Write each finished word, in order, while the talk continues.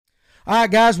All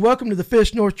right, guys, welcome to the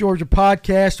Fish North Georgia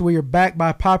podcast. We are back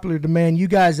by popular demand. You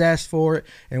guys asked for it,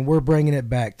 and we're bringing it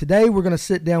back. Today, we're going to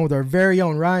sit down with our very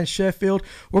own Ryan Sheffield.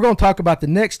 We're going to talk about the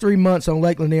next 3 months on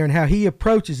Lake Lanier and how he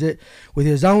approaches it with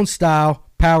his own style,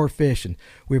 power fishing.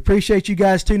 We appreciate you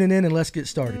guys tuning in, and let's get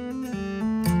started.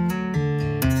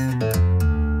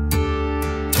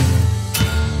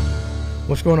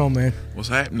 What's going on, man? What's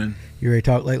happening? You ready to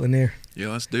talk Lake Lanier? Yeah,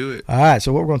 let's do it. All right,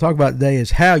 so what we're going to talk about today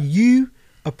is how you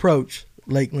approach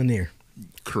Lake Lanier.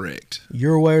 Correct.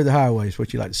 Your way or the highway is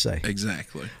what you like to say.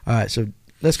 Exactly. All right, so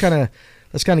let's kind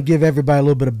of give everybody a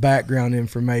little bit of background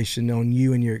information on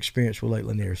you and your experience with Lake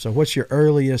Lanier. So what's your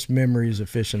earliest memories of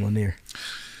fishing Lanier?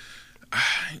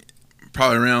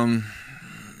 Probably around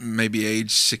maybe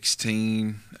age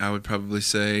 16, I would probably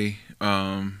say,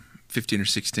 15 or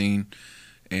 16.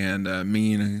 And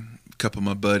me and a couple of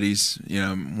my buddies,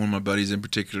 one of my buddies in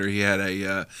particular, he had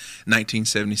a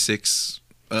 1976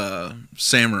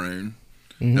 Samaroon.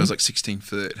 It was like 16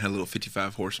 foot, had a little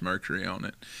 55 horse Mercury on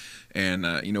it. And,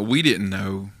 we didn't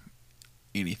know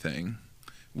anything.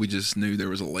 We just knew there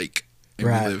was a lake, and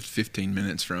we lived 15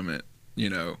 minutes from it,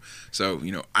 So,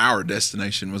 our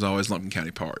destination was always Lumpkin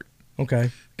County Park.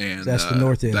 Okay. And that's the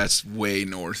north end. That's way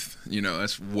north.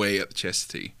 That's way up the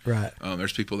Chestatee. Right.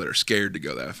 There's people that are scared to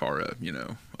go that far up,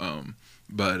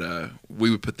 But we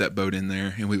would put that boat in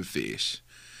there and we would fish.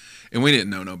 And we didn't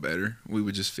know no better. We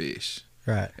would just fish.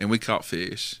 Right. And we caught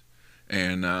fish.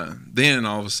 And then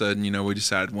all of a sudden, we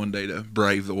decided one day to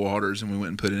brave the waters, and we went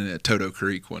and put in at Toto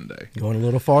Creek one day. Going a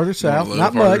little farther south.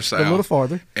 Not much, but a little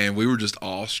farther. And we were just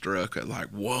awestruck at like,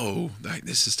 whoa,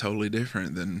 this is totally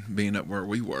different than being up where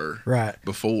we were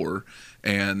before.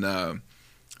 And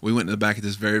we went to the back of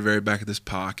this very, very back of this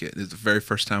pocket. It's the very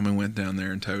first time we went down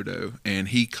there in Toto. And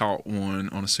he caught one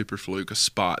on a super fluke, a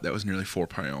spot that was nearly 4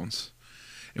 pounds.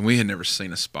 And we had never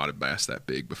seen a spotted bass that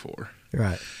big before.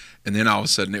 Right. And then all of a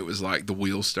sudden it was like the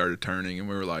wheels started turning, and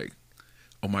we were like,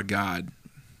 oh my God,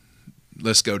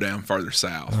 let's go down farther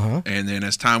south. And then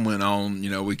as time went on,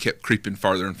 we kept creeping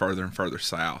farther and farther and farther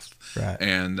south. Right.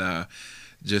 And then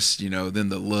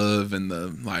the love and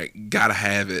the gotta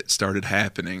have it started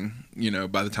happening.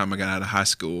 By the time I got out of high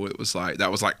school, it was like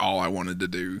that was like all I wanted to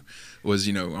do was,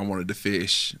 I wanted to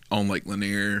fish on Lake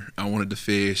Lanier. I wanted to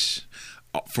fish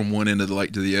from one end of the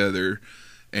lake to the other.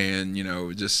 And,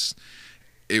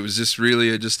 it was just really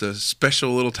a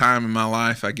special little time in my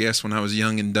life, I guess, when I was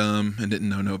young and dumb and didn't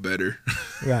know no better.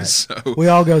 Right. So we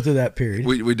all go through that period.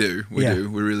 We do. We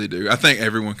do. We really do. I think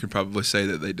everyone can probably say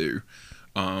that they do.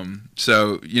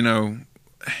 So,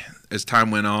 as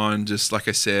time went on, just like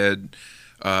I said,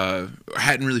 I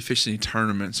hadn't really fished any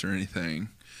tournaments or anything.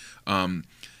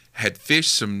 Had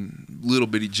fished some little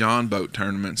bitty John boat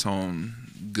tournaments on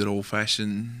good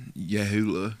old-fashioned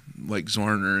Yahoula, Lake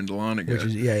Zwerner in Dahlonega. Which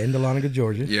is, in Dahlonega,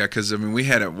 Georgia. Yeah, because,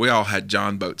 we all had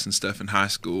John boats and stuff in high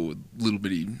school with little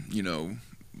bitty,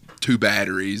 2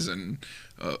 batteries and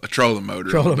a trolling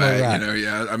motor on the back,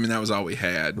 right. That was all we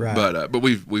had. Right. But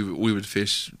we would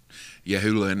fish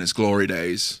Yahoula in its glory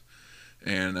days.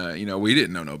 And, we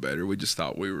didn't know no better. We just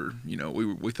thought we were,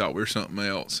 we thought we were something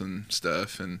else and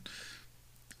stuff. And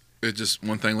it just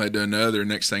one thing led to another.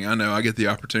 Next thing I know, I get the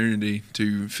opportunity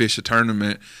to fish a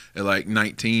tournament at like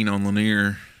 19 on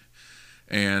Lanier,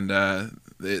 and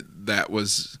that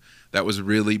was a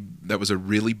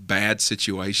really bad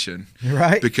situation,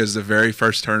 right? Because the very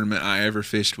first tournament I ever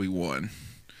fished, we won.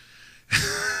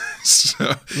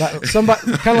 So somebody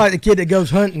kind of like the kid that goes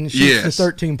hunting, shoots the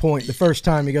 13 point the first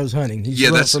time he goes hunting.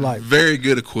 He's that's for life. Very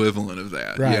good equivalent of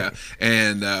that. Right. Yeah,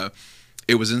 and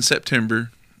it was in September.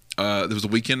 There was a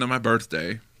weekend on my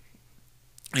birthday,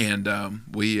 and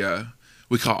we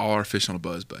caught all our fish on a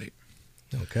buzzbait.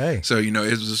 Okay. So it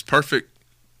was this perfect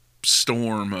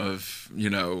storm of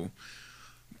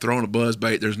throwing a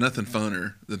buzzbait. There's nothing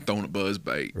funner than throwing a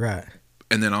buzzbait. Right.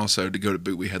 And then also to go to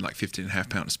boot, we had like 15.5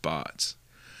 pound spots.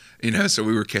 So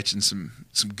we were catching some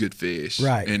good fish.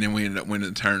 Right. And then we ended up winning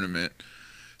the tournament.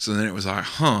 So then it was like,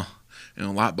 and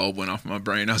a light bulb went off in my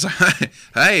brain. I was like,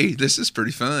 "Hey, this is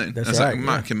pretty fun." That's I was right,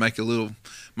 like,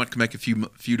 might make a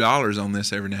few dollars on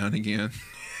this every now and again.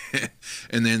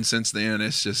 And then since then,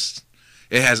 it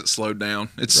hasn't slowed down.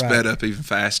 It's sped up even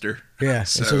faster. Yeah.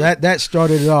 So that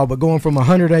started it all. But going from a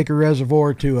 100-acre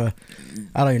reservoir to I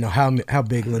don't even know how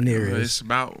big Lanier is. It's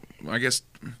about, I guess.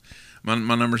 My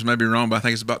numbers may be wrong, but I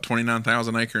think it's about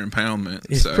 29,000 acre impoundment.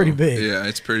 It's pretty big. Yeah,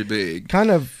 it's pretty big. Kind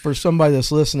of for somebody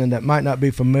that's listening that might not be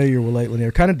familiar with Lake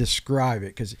Lanier, kind of describe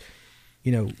it, because,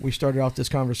 we started off this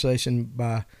conversation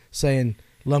by saying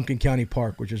Lumpkin County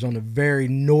Park, which is on the very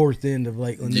north end of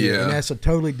Lake Lanier. Yeah. And that's a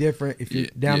totally different if you're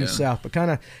down the south. But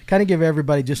kind of give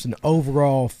everybody just an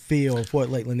overall feel of what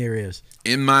Lake Lanier is.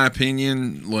 In my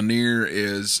opinion, Lanier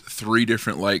is 3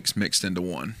 different lakes mixed into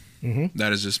one. Mm-hmm.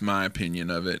 That is just my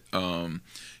opinion of it.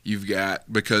 You've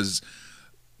got, because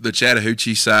the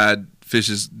Chattahoochee side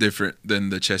fishes different than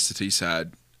the Chestatee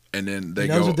side. And then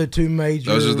those are the two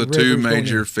major. Those are the two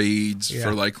major in. feeds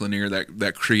for Lake Lanier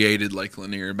that created Lake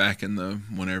Lanier back in the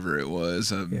whenever it was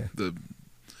the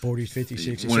 40s, 50s,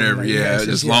 60s. Whenever,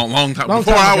 just long time long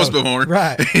before time I was ago. born,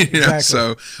 right? Exactly.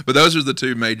 So, but those are the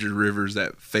two major rivers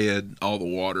that fed all the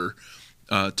water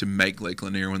to make Lake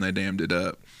Lanier when they dammed it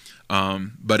up.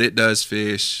 But it does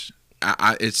fish.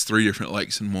 It's 3 different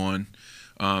lakes in one.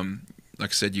 Like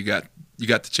I said, you got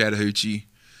the Chattahoochee.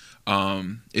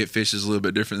 It fishes a little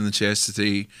bit different than the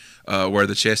Chestatee, where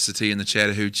the Chestatee and the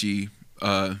Chattahoochee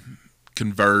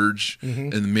converge in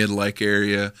the mid-lake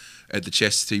area at the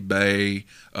Chestatee Bay.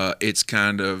 It's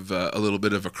kind of a little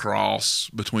bit of a cross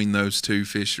between those two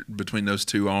between those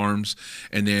two arms,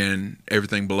 and then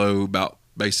everything below about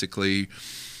basically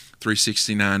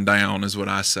 369 down is what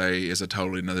I say is a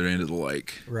totally another end of the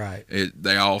lake. Right.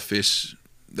 They all fish.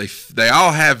 They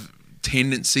all have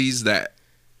tendencies that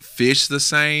fish the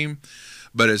same,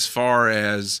 but as far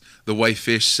as the way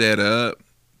fish set up,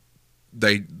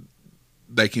 they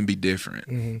can be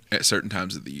different at certain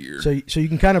times of the year. So you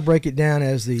can kind of break it down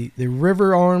as the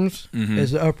river arms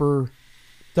as the upper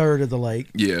third of the lake.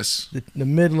 Yes. The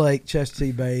mid-lake,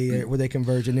 Chestatee Bay, where they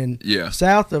converge, and then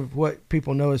south of what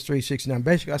people know as 369.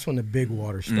 Basically, that's when the big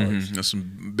water starts. That's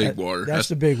some big water. That's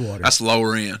the big water. That's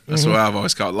lower end. That's what I've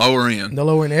always called lower end. The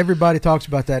lower end. Everybody talks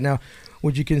about that now.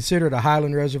 Would you consider it a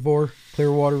Highland reservoir,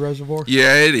 Clearwater reservoir?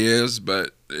 Yeah, it is,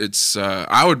 but it's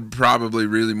I would probably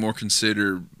really more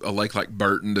consider a lake like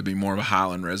Burton to be more of a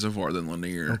Highland reservoir than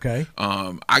Lanier. Okay.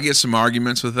 I get some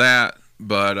arguments with that,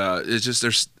 but it's just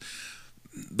there's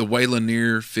the way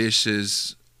Lanier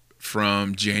fishes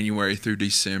from January through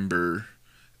December.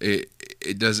 It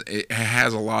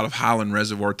has a lot of Highland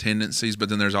reservoir tendencies, but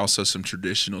then there's also some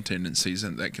traditional tendencies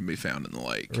that can be found in the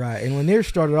lake. Right, and Lanier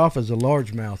started off as a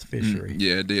largemouth fishery.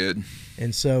 Yeah, it did.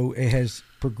 And so it has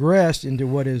progressed into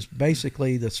what is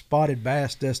basically the spotted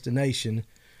bass destination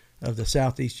of the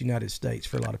southeast United States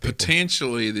for a lot of people.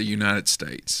 Potentially the United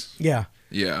States. Yeah.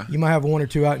 Yeah. You might have 1 or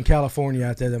 2 out in California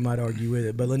out there that might argue with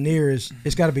it, but Lanier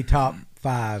it's got to be top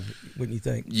 5, wouldn't you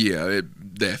think? Yeah,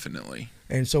 definitely.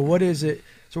 And so what is it?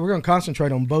 So we're going to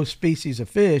concentrate on both species of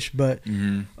fish, but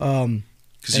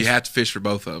because you have to fish for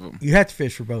both of them. You have to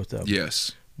fish for both of them.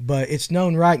 Yes. But it's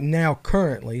known right now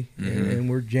currently, and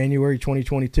we're January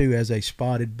 2022, as a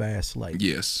spotted bass lake.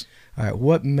 Yes. All right.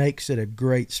 What makes it a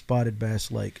great spotted bass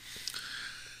lake?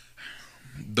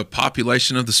 The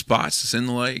population of the spots that's in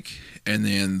the lake, and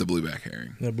then the blueback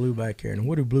herring. The blueback herring.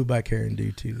 What do blueback herring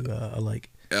do to a lake?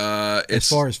 As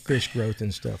far as fish growth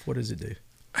and stuff, what does it do?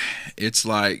 It's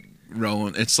like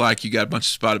you got a bunch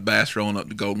of spotted bass rolling up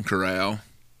the Golden Corral.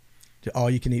 All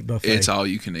you can eat buffet. It's all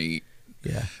you can eat.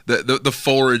 Yeah. The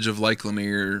forage of Lake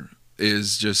Lanier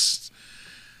is just,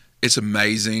 it's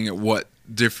amazing at what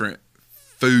different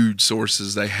food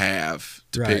sources they have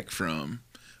to pick from.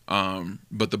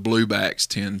 But the bluebacks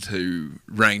tend to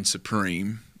reign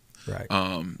supreme. Right.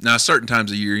 Now, certain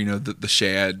times of year, the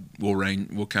shad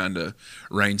will kind of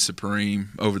reign supreme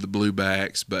over the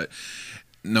bluebacks, but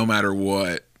no matter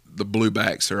what, the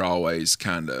bluebacks are always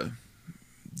kind of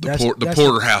the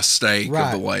porterhouse steak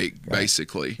of the lake,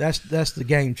 basically. That's the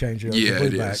game changer of the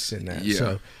bluebacks in that. Yeah.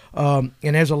 So,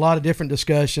 and there's a lot of different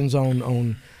discussions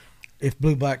on if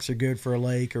bluebacks are good for a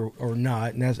lake or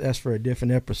not, and that's for a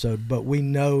different episode. But we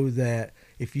know that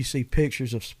if you see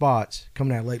pictures of spots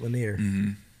coming out of Lake Lanier,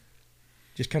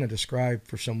 just kind of describe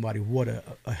for somebody what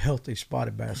a healthy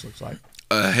spotted bass looks like.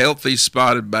 A healthy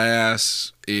spotted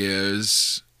bass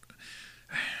is,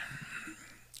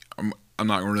 I'm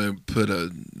not going to really put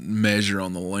a measure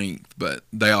on the length, but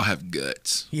they all have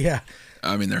guts. Yeah.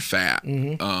 I mean, they're fat.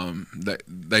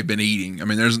 They've been eating. I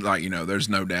mean, there's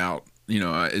no doubt.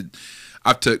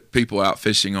 I've took people out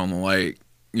fishing on the lake,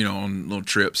 on little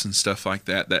trips and stuff like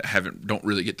that don't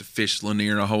really get to fish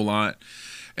Lanier a whole lot.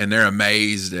 And they're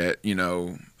amazed at,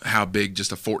 how big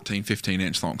just a 14,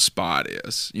 15-inch long spot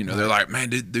is. They're like, man,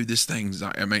 dude, this thing's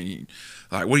like, what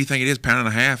do you think it is, pound and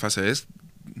a half? I said, it's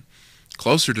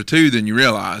closer to 2 than you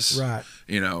realize. Right.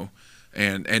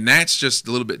 And that's just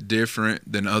a little bit different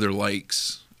than other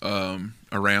lakes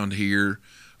around here.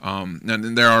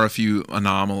 And there are a few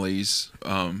anomalies,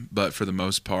 but for the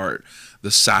most part,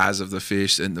 the size of the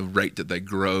fish and the rate that they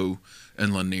grow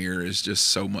in Lanier is just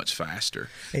so much faster.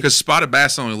 Because spotted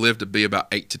bass only live to be about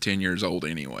 8 to 10 years old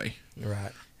anyway.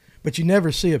 Right. But you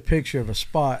never see a picture of a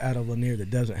spot out of Lanier that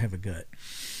doesn't have a gut.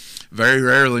 Very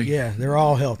rarely. Yeah, they're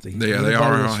all healthy. Yeah, they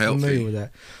are all healthy. Familiar with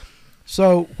that.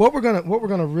 So what we're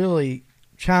gonna really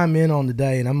chime in on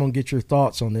today, and I'm gonna get your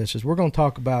thoughts on this, is we're gonna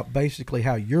talk about basically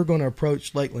how you're gonna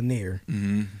approach Lake Lanier,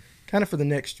 kind of for the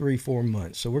next 3-4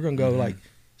 months. So we're gonna go like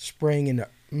spring and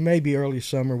maybe early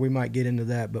summer. We might get into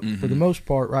that, but for the most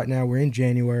part, right now we're in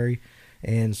January,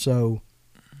 and so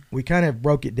we kind of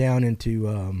broke it down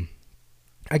into,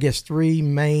 I guess, 3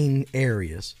 main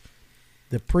areas: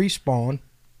 the pre-spawn,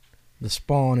 the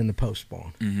spawn, and the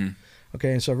post-spawn.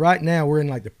 Okay, and so right now we're in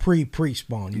like the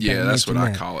pre-spawn. Yeah, that's what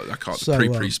I call it. I call it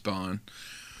the pre-spawn.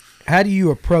 How do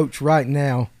you approach right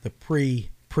now the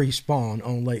pre-spawn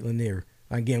on Lake Lanier?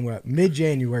 Again, we're at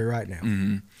mid-January right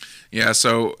now. Yeah,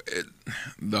 so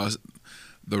the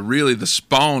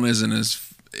spawn isn't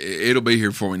as, it'll be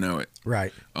here before we know it.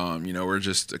 Right. We're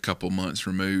just a couple months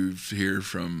removed here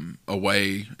from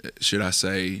away, should I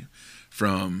say,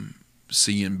 from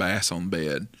seeing bass on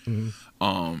bed,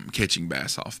 catching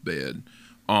bass off bed.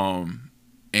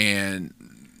 And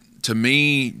to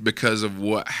me, because of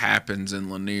what happens in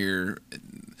Lanier,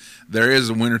 there is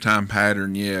a wintertime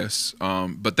pattern, yes.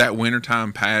 But that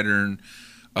wintertime pattern,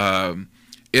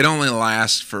 it only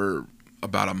lasts for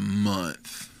about a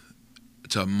month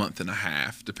to a month and a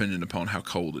half, depending upon how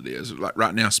cold it is. Like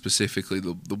right now, specifically,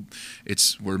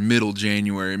 we're middle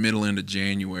end of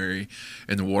January,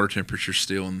 and the water temperature's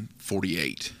still in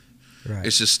 48. Right.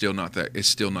 It's just still not that. It's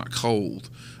still not cold.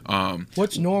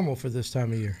 What's normal for this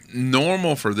time of year?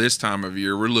 Normal for this time of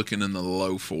year, we're looking in the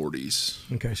low 40s.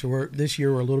 Okay, so this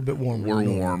year we're a little bit warmer. We're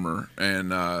warmer,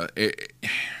 and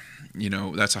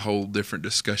that's a whole different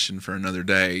discussion for another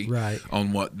day, right,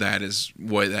 on what that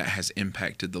has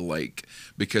impacted the lake,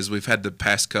 because we've had the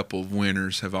past couple of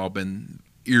winters have all been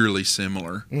eerily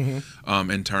similar,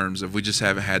 in terms of we just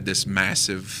haven't had this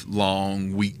massive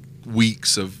long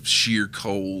weeks of sheer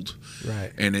cold,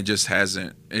 right, and it just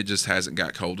hasn't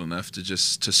got cold enough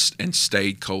and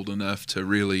stayed cold enough to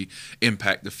really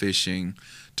impact the fishing,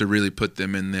 to really put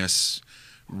them in this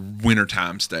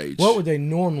wintertime stage. What would they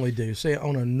normally do, say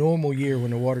on a normal year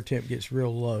when the water temp gets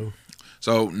real low?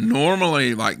 So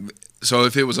normally,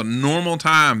 if it was a normal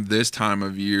time this time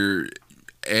of year,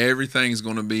 everything's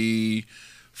going to be,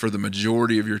 for the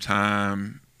majority of your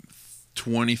time,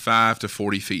 25 to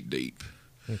 40 feet deep.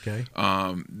 Okay.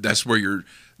 That's where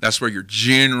your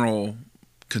general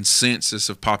consensus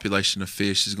of population of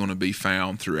fish is going to be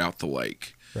found throughout the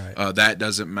lake. Right. That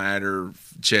doesn't matter,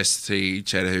 Chestatee,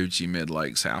 Chattahoochee,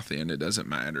 Mid-Lake, South End, it doesn't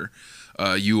matter.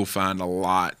 You will find a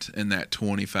lot in that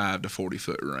 25 to 40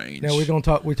 foot range. Now we're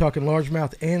talking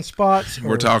largemouth and spots?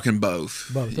 We're talking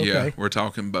both. Both, okay. Yeah, we're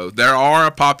talking both. There are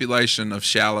a population of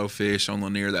shallow fish on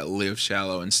Lanier that live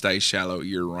shallow and stay shallow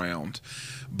year round.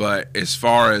 But as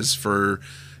far as for,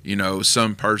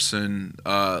 some person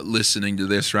listening to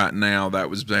this right now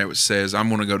that says, I'm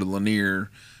going to go to Lanier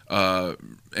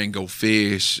and go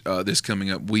fish this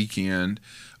coming up weekend,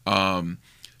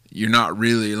 you're not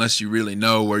really, unless you really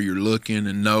know where you're looking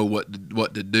and know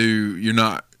what to do, you're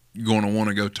not going to want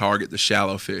to go target the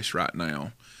shallow fish right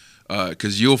now,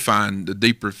 because you'll find the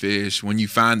deeper fish. When you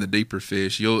find the deeper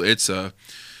fish, it's a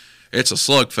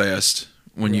slugfest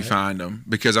when you find them,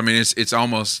 because it's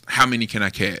almost, how many can I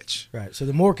catch? Right. So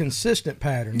the more consistent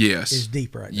pattern is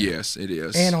deep right now. Yes, it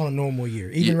is. And on a normal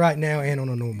year, even right now, and on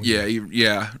a normal year.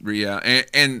 Yeah.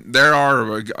 And there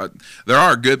are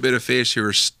a good bit of fish who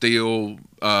are still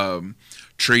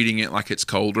treating it like it's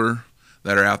colder,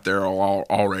 that are out there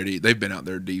already. They've been out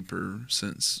there deeper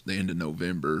since the end of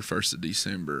November, 1st of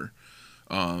December.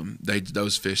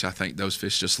 Those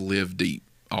fish just live deep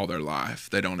all their life.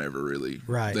 They don't ever really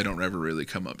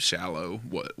come up shallow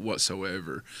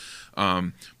whatsoever.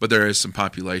 But there is some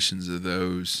populations of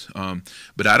those.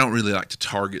 But I don't really like to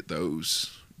target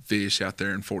those fish out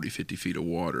there in 40, 50 feet of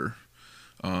water.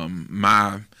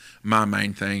 My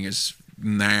main thing is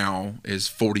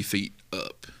 40 feet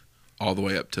up, all the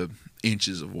way up to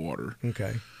inches of water.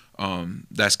 Okay.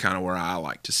 That's kind of where I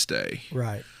like to stay.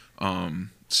 Right.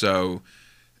 So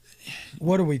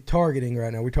what are we targeting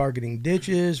right now? We're targeting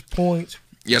ditches, points.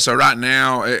 Yeah. So right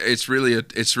now, it's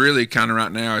really kind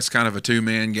of a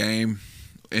two-man game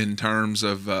in terms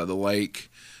of the lake.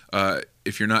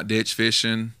 If you're not ditch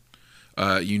fishing,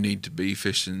 you need to be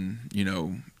fishing,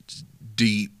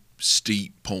 deep,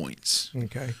 steep points.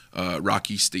 Okay.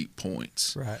 Rocky steep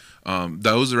points. Right.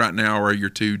 Those right now are your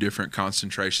two different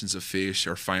concentrations of fish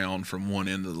are found from one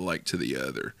end of the lake to the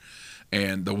other.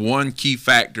 And the one key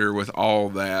factor with all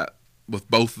that, with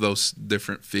both of those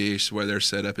different fish, where they're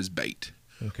set up, is bait.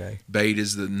 Okay. Bait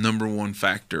is the number one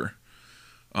factor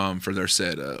for their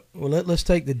setup. Well, let's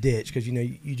take the ditch, because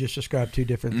you just described two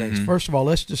different things. Mm-hmm. First of all,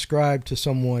 let's describe to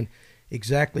someone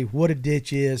exactly what a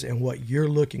ditch is and what you're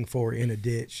looking for in a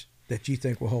ditch that you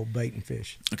think will hold bait and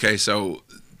fish. Okay, so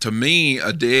to me,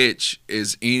 a ditch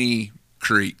is any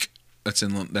creek that's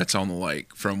on the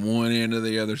lake, from one end to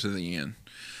the other to the end.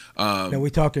 Now, we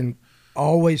talking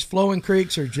always flowing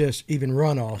creeks or just even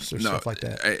runoffs or stuff like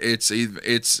that?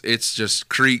 It's just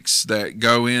creeks that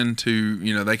go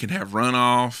into, they can have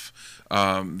runoff,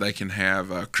 they can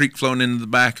have a creek flowing into the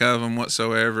back of them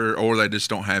whatsoever, or they just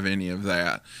don't have any of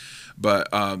that. But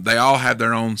they all have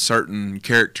their own certain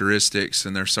characteristics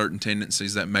and their certain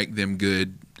tendencies that make them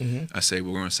good. Mm-hmm.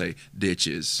 We're going to say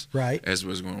ditches, right? As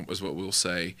was what we'll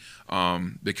say,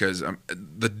 because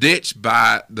the ditch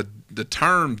bite, the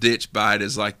term ditch bite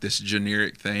is like this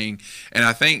generic thing, and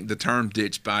I think the term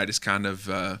ditch bite is kind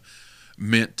of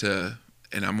meant to.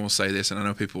 And I'm going to say this, and I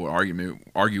know people will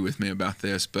argue with me about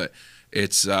this, but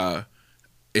it's a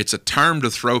term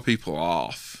to throw people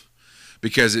off.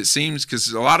 Because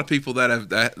a lot of people that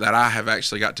I have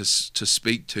actually got to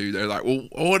speak to, they're like, well,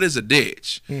 what is a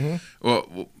ditch? Mm-hmm.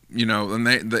 Well,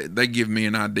 and they give me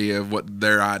an idea of what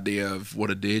their idea of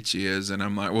what a ditch is, and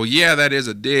I'm like, well, yeah, that is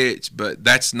a ditch, but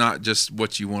that's not just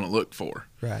what you want to look for.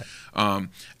 Right.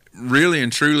 Really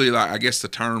and truly, like, I guess the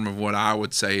term of what I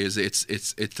would say is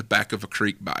it's the back of a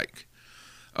creek bike.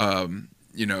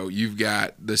 You've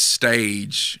got the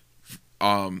stage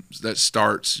that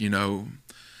starts,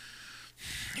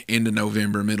 into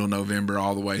November, middle November,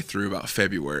 all the way through about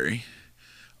February,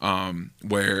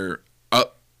 where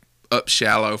up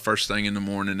shallow first thing in the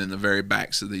morning in the very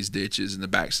backs of these ditches and the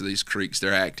backs of these creeks,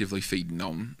 they're actively feeding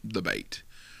on the bait.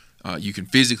 You can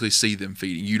physically see them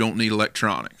feeding. You don't need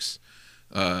electronics.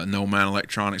 No amount of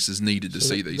electronics is needed to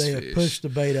see these fish. They push the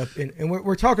bait up, and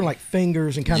we're talking like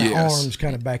fingers and kind of arms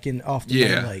kind of back in off the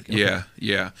main lake. Okay.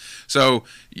 Yeah. So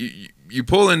you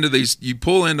pull into these. You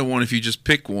pull into one if you just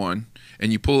pick one,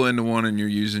 and you pull into one and you're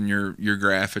using your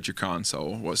graph at your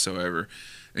console whatsoever,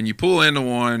 and you pull into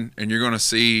one and you're going to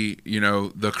see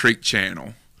the creek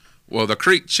channel. Well, the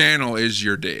creek channel is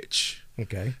your ditch.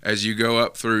 Okay. As you go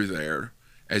up through there.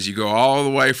 As you go all the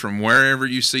way from wherever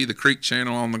you see the creek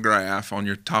channel on the graph on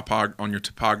your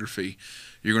topography,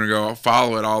 you're going to go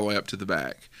follow it all the way up to the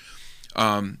back.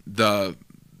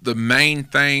 The main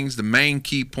things, the main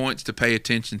key points to pay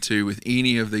attention to with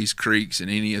any of these creeks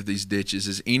and any of these ditches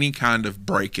is any kind of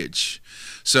breakage.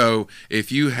 So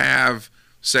if you have,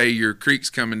 say, your creek's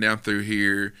coming down through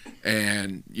here,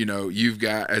 and you've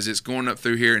got, as it's going up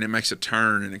through here and it makes a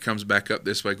turn and it comes back up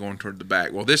this way going toward the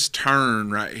back. Well, this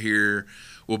turn right here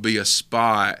will be a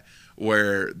spot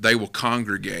where they will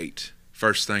congregate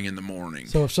first thing in the morning.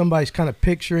 So if somebody's kind of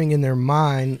picturing in their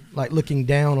mind, like looking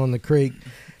down on the creek,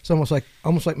 it's almost like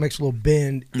makes a little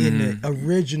bend in the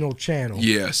original channel.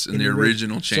 Yes, in the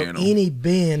original channel. So any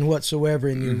bend whatsoever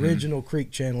in the original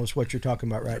creek channel is what you're talking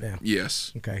about right now.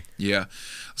 Yes. Okay. Yeah.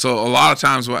 So a lot of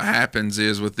times what happens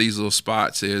is with these little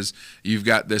spots is you've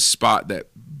got this spot that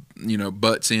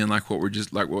butts in like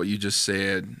what you just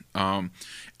said,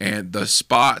 and the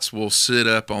spots will sit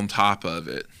up on top of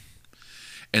it,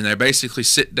 and they basically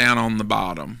sit down on the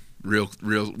bottom, real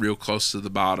close to the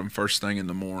bottom, first thing in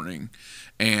the morning,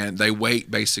 and they wait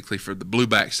basically for the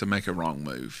bluebacks to make a wrong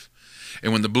move.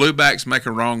 And when the bluebacks make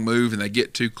a wrong move and they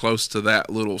get too close to that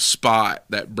little spot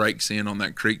that breaks in on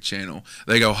that creek channel,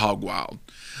 they go hog wild.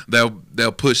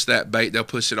 They'll push that bait, they'll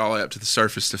push it all the way up to the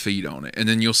surface to feed on it, and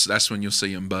then that's when you'll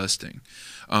see them busting.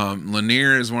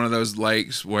 Lanier is one of those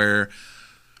lakes where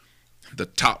the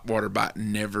topwater bite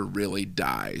never really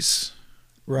dies.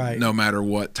 Right. No matter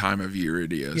what time of year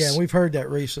it is. Yeah, we've heard that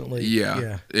recently.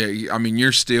 Yeah. I mean,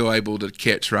 you're still able to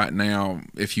catch right now,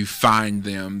 if you find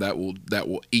them that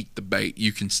will eat the bait,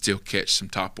 you can still catch some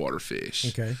topwater fish.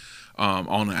 Okay.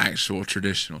 On an actual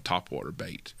traditional topwater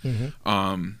bait.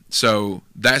 So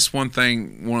that's one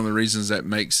thing, one of the reasons that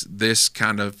makes this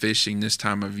kind of fishing this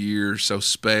time of year so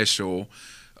special,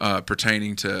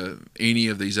 pertaining to any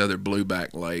of these other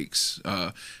blueback lakes.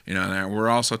 Now we're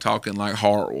also talking like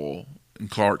Hartwell and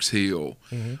Clark's Hill.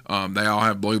 They all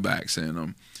have bluebacks in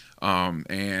them.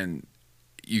 And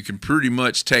you can pretty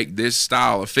much take this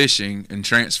style of fishing and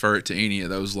transfer it to any of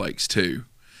those lakes too.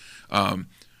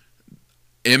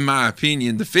 in my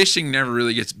opinion, the fishing never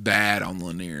really gets bad on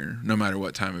Lanier, no matter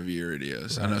what time of year it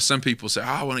is. Right. I know some people say,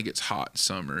 "Oh, when it gets hot in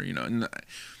summer," you know, and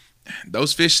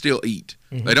those fish still eat.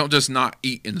 Mm-hmm. They don't just not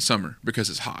eat in the summer because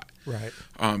it's hot. Right.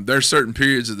 There's certain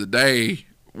periods of the day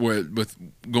with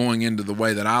going into the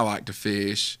way that I like to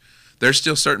fish. There's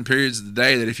still certain periods of the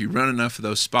day that if you run enough of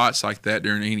those spots like that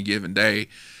during any given day,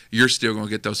 you're still going to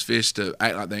get those fish to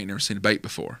act like they ain't never seen a bait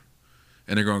before,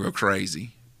 and they're going to go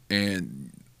crazy.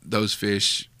 And those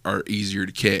fish are easier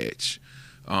to catch.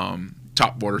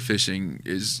 Topwater fishing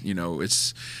is, you know,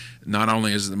 it's not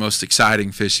only is it the most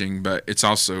exciting fishing, but it's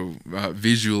also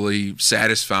visually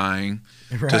satisfying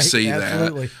to see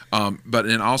absolutely. that. But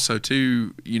then also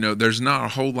too, you know, there's not a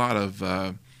whole lot of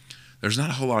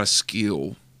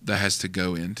skill that has to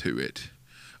go into it.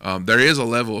 There is a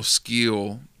level of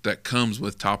skill that comes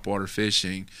with topwater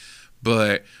fishing,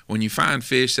 but when you find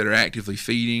fish that are actively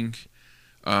feeding,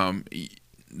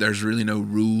 there's really no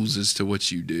rules as to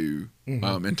what you do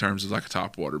in terms of like a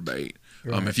topwater bait.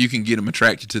 Right. If you can get them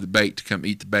attracted to the bait to come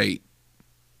eat the bait,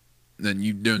 then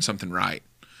you're doing something right.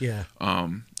 Yeah.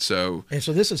 So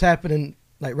this is happening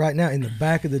like right now in the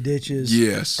back of the ditches.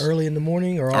 Yes. Early in the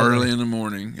morning or early in the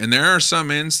morning, and there are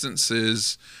some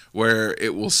instances where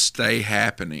it will stay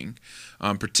happening,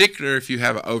 particularly if you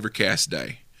have an overcast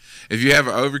day. If you have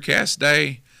an overcast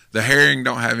day, the herring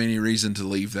don't have any reason to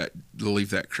leave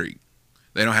that creek.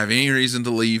 They don't have any reason to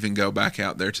leave and go back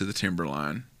out there to the timber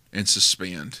line and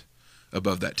suspend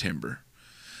above that timber.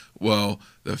 Well,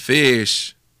 the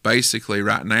fish basically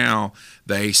right now,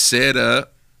 they set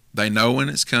up, they know when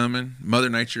it's coming. Mother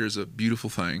Nature is a beautiful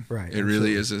thing. Right. It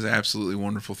really is an absolutely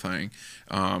wonderful thing.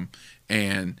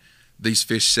 And these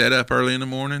fish set up early in the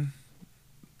morning.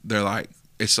 They're like,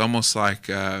 it's almost like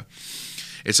a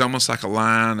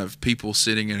line of people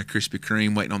sitting in a Krispy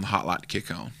Kreme waiting on the hot light to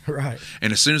kick on. Right.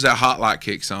 And as soon as that hot light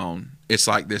kicks on, it's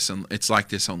like this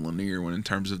on Lanier when in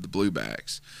terms of the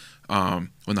bluebacks.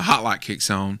 When the hot light kicks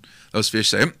on, those fish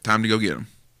say, time to go get them.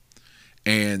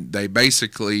 And they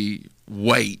basically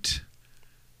wait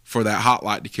for that hot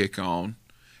light to kick on.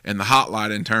 And the hot light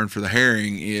in turn for the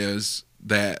herring is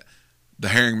that the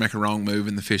herring make a wrong move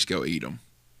and the fish go eat them.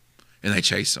 And they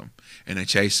chase them, and they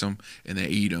chase them, and they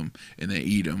eat them, and they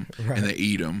eat them, right. And they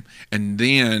eat them. And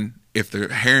then if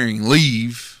the herring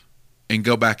leave and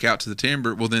go back out to the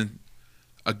timber, well, then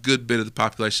a good bit of the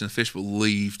population of fish will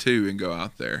leave too and go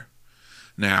out there.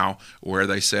 Now, where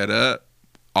they set up,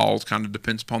 all kind of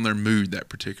depends upon their mood that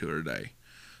particular day.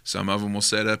 Some of them will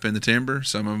set up in the timber.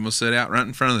 Some of them will sit out right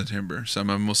in front of the timber. Some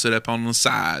of them will sit up on the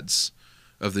sides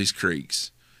of these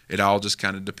creeks. It all just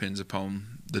kind of depends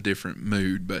upon the different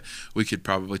mood, but we could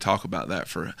probably talk about that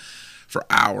for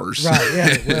hours. Right,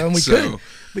 yeah. Well, and we could.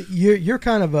 But you're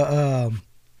kind of a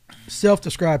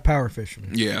self-described power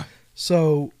fisherman. Yeah.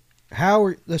 So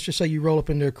let's just say you roll up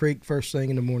into a creek first thing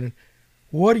in the morning.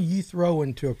 What are you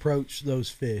throwing to approach those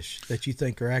fish that you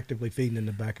think are actively feeding in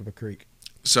the back of a creek?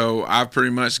 So I've pretty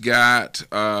much got,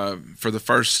 for the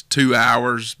first 2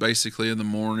 hours, basically in the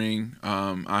morning,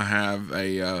 I have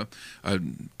a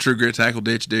True Grit Tackle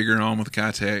ditch digger on with a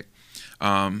Kitech.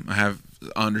 I have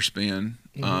underspin.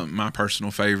 My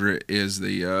personal favorite is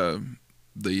the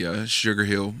Sugar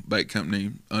Hill Bait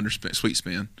Company underspin, sweet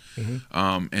spin.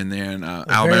 And then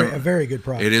Alabama. A very good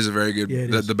product. It is a very good. Yeah,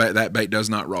 that bait does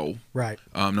not roll. Right.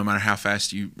 No matter how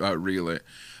fast you reel it.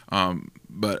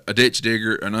 But a ditch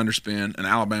digger, an underspin, an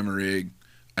Alabama rig,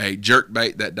 a jerk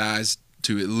bait that dies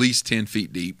to at least 10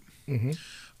 feet deep.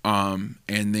 And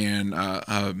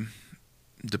then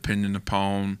depending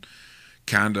upon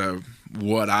kind of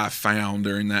what I found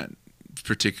during that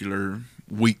particular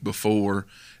week before,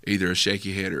 either a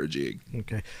shaky head or a jig.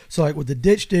 Okay. So like with the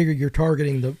ditch digger, you're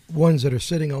targeting the ones that are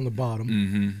sitting on the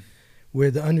bottom.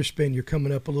 With the underspin, you're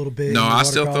coming up a little bit. No, I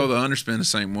still throw the underspin the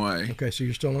same way. Okay, so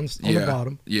you're still on the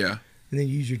bottom. Yeah. And then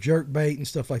you use your jerk bait and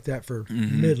stuff like that for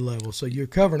mid-level. So you're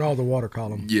covering all the water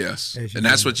column. Yes. And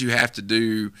that's what you have to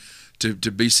do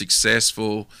to be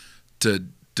successful to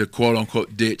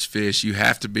quote-unquote ditch fish. You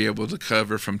have to be able to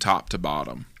cover from top to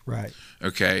bottom. Right.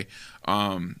 Okay.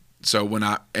 So when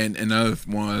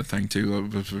one other thing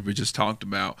too, we just talked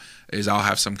about, is I'll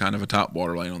have some kind of a top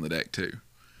water laying on the deck too.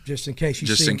 Just in case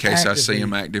I see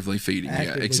them actively feeding.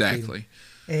 Yeah, exactly.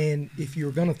 Feeding. And if you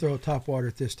were going to throw a topwater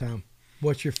at this time,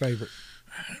 what's your favorite?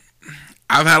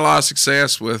 I've had a lot of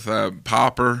success with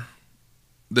popper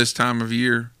this time of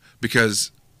year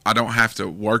because I don't have to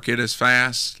work it as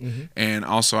fast, and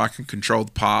also I can control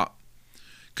the pop.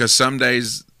 Because some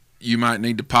days you might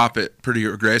need to pop it pretty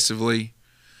aggressively,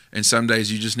 and some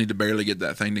days you just need to barely get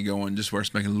that thing to go in, just where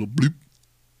it's making a little bloop.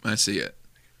 That's it.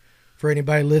 For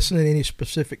anybody listening, any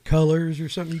specific colors or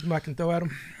something I can throw at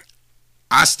them?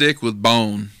 I stick with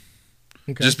bone,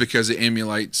 Okay. just because it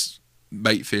emulates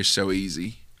bait fish so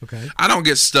easy. Okay. I don't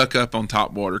get stuck up on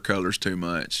top water colors too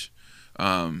much.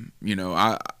 I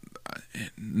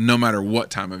no matter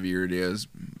what time of year it is,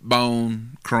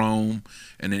 bone, chrome,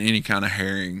 and then any kind of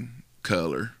herring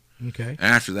color. Okay.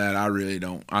 After that,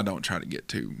 I don't try to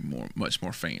get much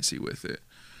more fancy with it.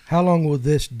 How long will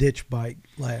this ditch bite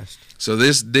last? So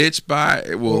this ditch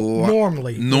bite will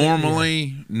normally,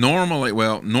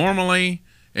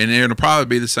 and it'll probably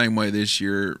be the same way this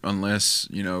year, unless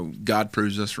God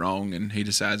proves us wrong and He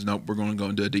decides nope, we're going to go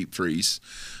into a deep freeze.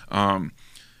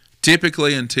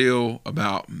 Typically until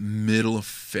about middle of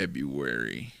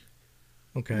February,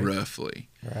 roughly.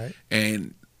 All right.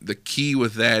 And the key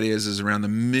with that is around the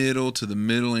middle to the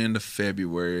middle end of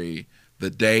February, the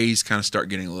days kind of start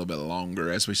getting a little bit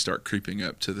longer as we start creeping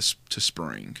up to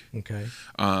spring. Okay.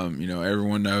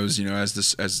 Everyone knows, as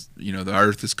the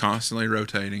Earth is constantly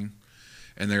rotating,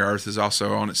 and the Earth is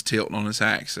also on its tilt and on its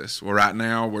axis. Well, right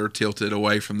now we're tilted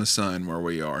away from the sun where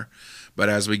we are. But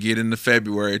as we get into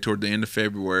February, toward the end of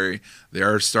February, the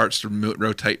Earth starts to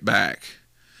rotate back.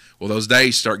 Well, those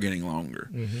days start getting longer.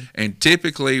 Mm-hmm. And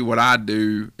typically what I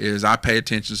do is I pay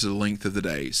attention to the length of the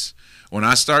days. When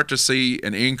I start to see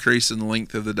an increase in the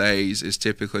length of the days is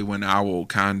typically when I will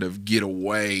kind of get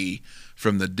away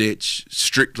from the ditch,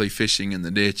 strictly fishing in the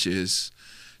ditches,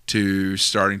 to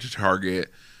starting to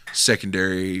target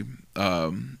secondary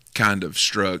kind of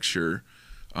structure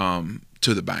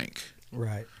to the bank.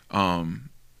 Right.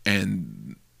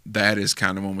 And that is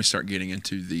kind of when we start getting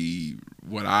into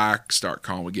what I start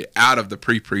calling, we get out of the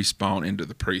pre-spawn into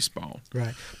the pre-spawn.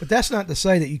 Right. But that's not to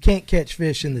say that you can't catch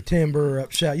fish in the timber or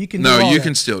up shallow. You can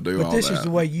can still do all that. But this is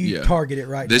the way you target it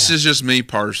right now. This is just me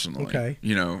personally. Okay.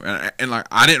 And like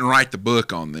I didn't write the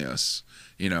book on this.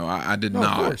 I did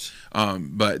not. Of course.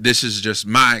 But this is just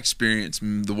my experience,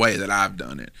 the way that I've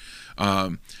done it.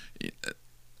 I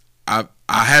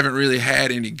haven't really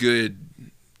had any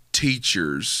good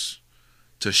teachers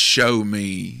to show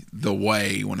me the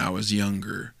way when I was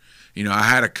younger. I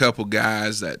had a couple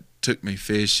guys that took me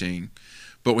fishing,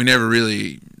 but we never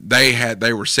really,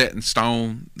 they were set in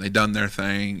stone, they done their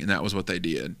thing, and that was what they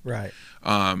did. Right.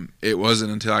 It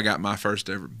wasn't until I got my first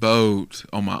ever boat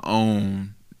on my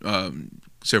own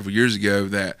several years ago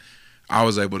that I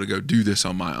was able to go do this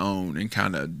on my own and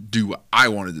kind of do what I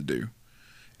wanted to do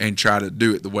and try to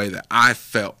do it the way that I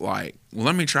felt like, well,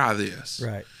 let me try this.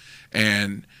 Right.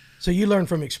 And so you learned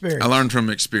from experience. I learned from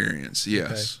experience,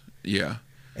 yes. Okay. Yeah.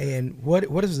 And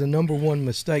what is the number one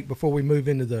mistake before we move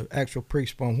into the actual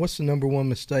pre-spawn? What's the number one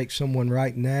mistake someone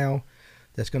right now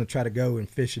that's going to try to go and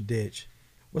fish a ditch?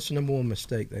 What's the number one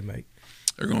mistake they make?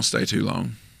 They're going to stay too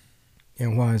long.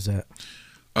 And why is that?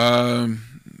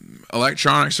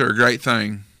 Electronics are a great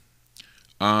thing,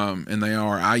 and they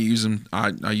are. I use them.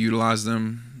 I utilize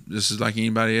them just as like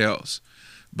anybody else.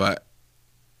 But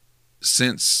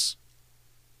since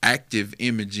active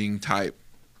imaging type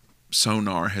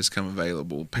sonar has come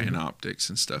available, Panoptics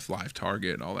and stuff, Live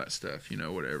Target, all that stuff,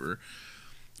 whatever,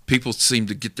 people seem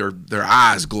to get their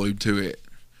eyes glued to it.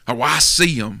 Oh, I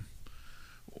see them.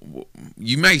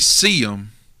 You may see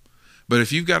them, but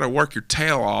if you've got to work your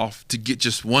tail off to get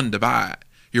just one to bite,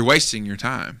 you're wasting your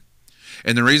time.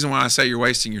 And the reason why I say you're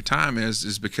wasting your time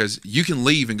is because you can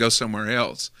leave and go somewhere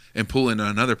else and pull into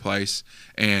another place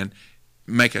and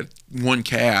make one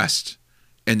cast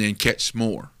and then catch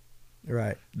more.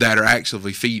 Right. That are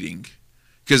actively feeding,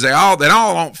 because they all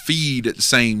don't feed at the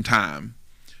same time.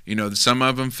 Some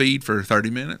of them feed for 30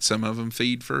 minutes, some of them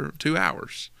feed for 2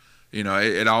 hours.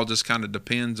 It all just kind of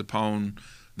depends upon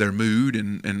their mood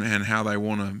and how they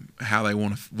want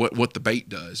to what the bait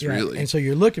does, really. And so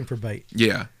you're looking for bait.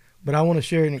 Yeah. But I want to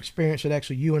share an experience that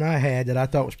actually you and I had that I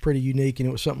thought was pretty unique, and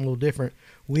it was something a little different.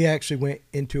 We actually went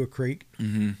into a creek.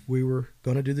 Mm-hmm. We were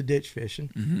going to do the ditch fishing,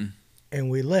 mm-hmm.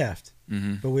 and we left.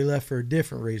 Mm-hmm. But we left for a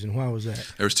different reason. Why was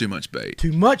that? There was too much bait.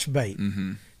 Too much bait.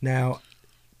 Mm-hmm. Now,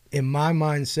 in my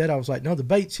mindset, I was like, no, the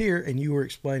bait's here, and you were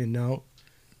explaining, no,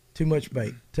 too much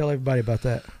bait. Tell everybody about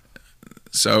that.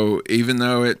 So even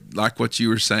though it, like what you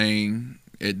were saying,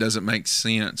 it doesn't make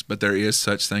sense, but there is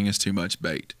such thing as too much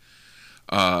bait.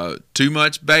 Too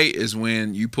much bait is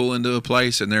when you pull into a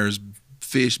place and there's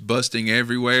fish busting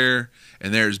everywhere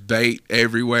and there's bait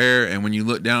everywhere, and when you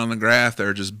look down on the graph, there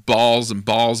are just balls and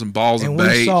balls and balls of bait.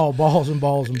 And we saw balls and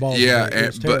balls and balls. Yeah, of bait. It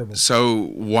was terrible. But so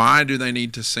why do they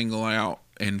need to single out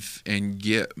and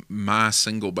get my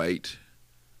single bait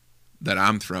that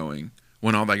I'm throwing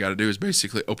when all they got to do is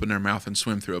basically open their mouth and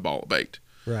swim through a ball of bait?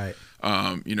 Right.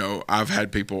 You know, I've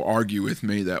had people argue with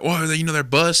me that, well, you know, they're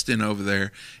busting over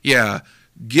there. Yeah,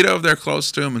 get over there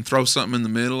close to them and throw something in the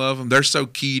middle of them. They're so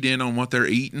keyed in on what they're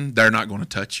eating, they're not going to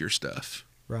touch your stuff.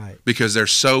 Right. Because they're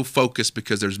so focused,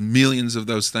 because there's millions of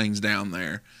those things down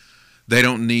there. They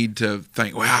don't need to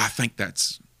think, well, I think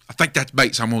that's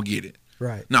bait, so I'm going to get it.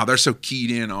 Right. No, they're so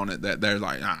keyed in on it that they're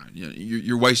like,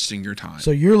 you're wasting your time.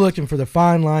 So you're looking for the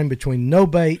fine line between no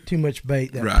bait, too much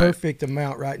bait, that right. perfect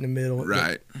amount right in the middle.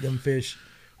 Right. Them fish,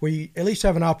 where you at least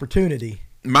have an opportunity.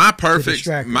 My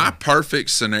perfect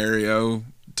scenario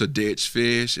to ditch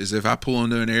fish is if I pull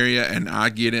into an area and I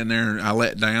get in there and I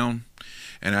let down,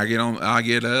 and I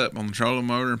get up on the trolling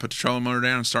motor and put the trolling motor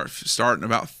down and starting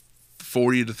about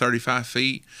 40 to 35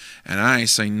 feet, and I ain't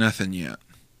seen nothing yet.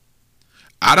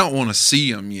 I don't want to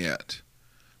see them yet.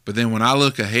 But then when I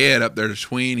look ahead up there to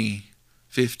 20,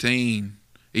 15,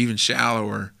 even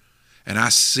shallower, and I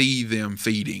see them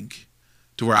feeding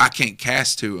to where I can't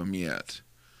cast to them yet,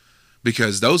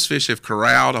 because those fish have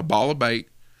corralled a ball of bait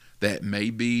that may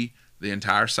be the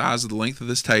entire size of the length of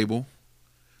this table,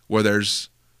 where there's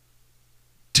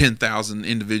 10,000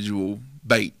 individual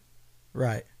bait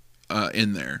right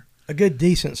in there. A good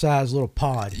decent sized little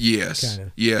pod. Yes,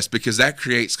 kinda. Yes, because that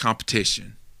creates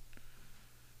competition.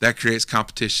 That creates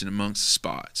competition amongst the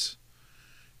spots.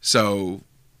 So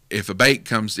if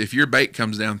your bait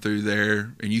comes down through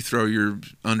there and you throw your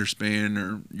underspin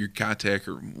or your Kitech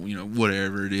or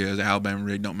whatever it is, Alabama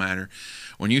rig, don't matter.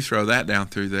 When you throw that down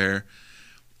through there,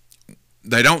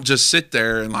 they don't just sit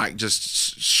there and like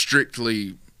just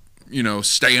strictly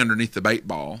stay underneath the bait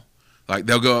ball. Like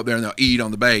they'll go up there and they'll eat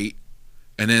on the bait,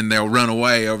 and then they'll run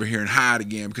away over here and hide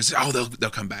again because they'll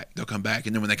come back. They'll come back,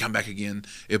 and then when they come back again,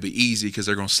 it'll be easy because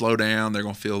they're going to slow down. They're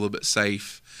going to feel a little bit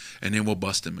safe, and then we'll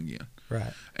bust them again.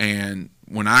 Right. And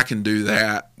when I can do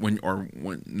that, when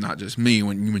not just me,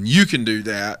 when you can do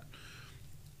that,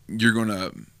 you're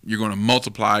gonna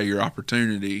multiply your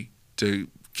opportunity to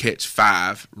catch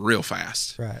 5 real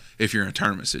fast. Right. If you're in a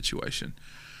tournament situation.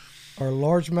 Are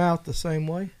largemouth the same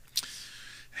way?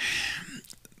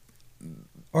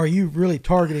 Or are you really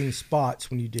targeting spots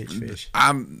when you ditch fish?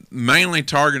 I'm mainly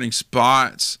targeting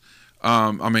spots. A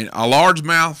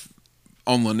largemouth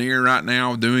on Lanier right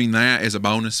now, doing that is a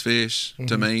bonus fish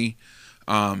to me.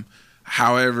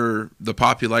 However, the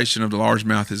population of the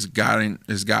largemouth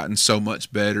has gotten so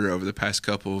much better over the past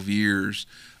couple of years.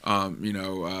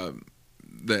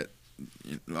 That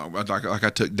like I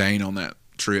took Dane on that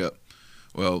trip.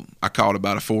 Well, I caught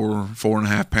about a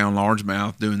 4.5 pound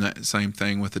largemouth doing that same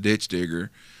thing with a ditch digger,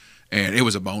 and it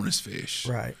was a bonus fish.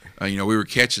 Right. We were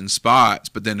catching spots,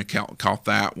 but then I caught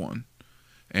that one,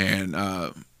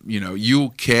 and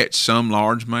you'll catch some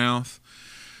largemouth,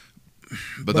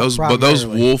 but those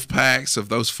wolf packs of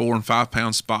those 4 and 5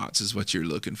 pound spots is what you're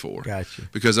looking for. Gotcha.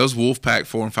 Because those wolf pack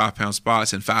 4 and 5 pound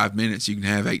spots in 5 minutes you can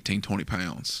have 18, 20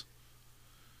 pounds.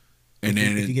 And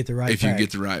if you get the right if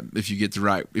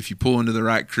you pull into the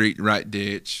right creek, right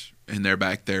ditch, and they're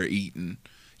back there eating,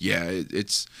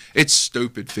 it's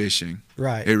stupid fishing.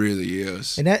 Right. It really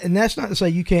is. And that's not to say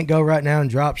you can't go right now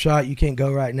and drop shot. You can't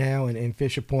go right now and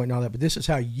fish a point and all that. But this is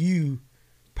how you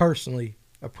personally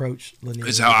approach Lanier.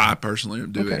 It's how I personally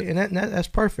do it. Okay, and that's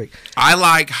perfect. I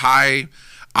like high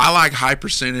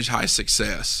percentage, high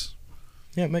success.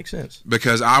 Yeah, it makes sense.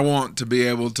 Because I want to be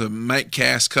able to make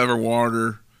casts cover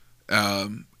water.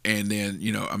 And then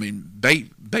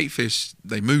bait fish,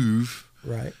 they move,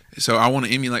 right? So I want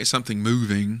to emulate something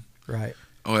moving, right?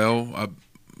 Well, a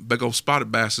big old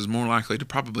spotted bass is more likely to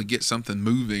probably get something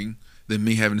moving than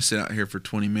me having to sit out here for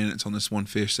 20 minutes on this one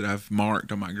fish that I've marked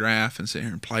on my graph and sit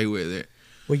here and play with it.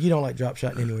 Well, you don't like drop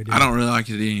shotting anyway, do you? I don't really like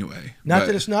it anyway. Not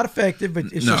that it's not effective, but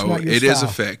it's just not your it style. Is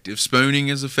effective. Spooning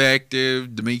is effective.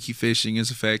 Demiki fishing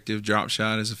is effective. Drop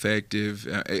shot is effective.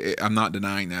 I'm not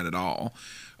denying that at all.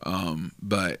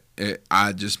 But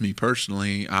me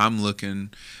personally, I'm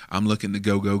looking to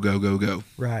go.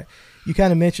 Right. You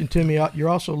kind of mentioned to me you're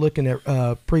also looking at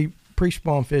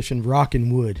pre-spawn fishing rock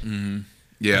and wood. Mm-hmm.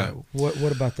 Yeah.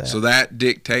 What about that? So that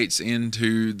dictates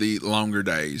into the longer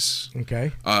days.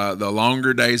 Okay. The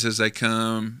longer days as they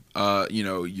come,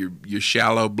 your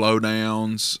shallow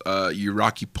blowdowns, your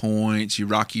rocky points, your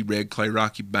rocky red clay,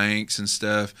 rocky banks and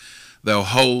stuff, they'll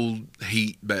hold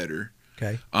heat better.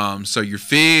 Okay. So your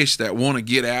fish that want to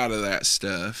get out of that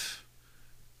stuff,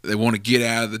 they want to get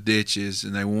out of the ditches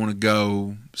and they want to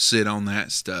go sit on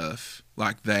that stuff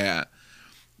like that.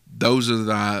 Those are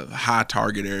the high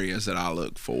target areas that I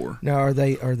look for. Now, are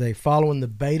they following the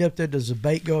bait up there? Does the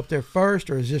bait go up there first,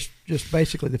 or is this just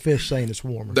basically the fish saying it's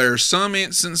warmer? There are some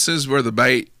instances where the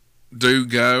bait do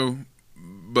go,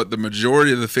 but the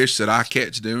majority of the fish that I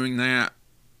catch doing that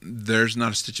there's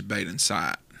not a stitch of bait in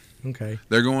sight. Okay.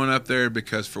 They're going up there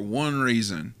because for one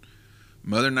reason,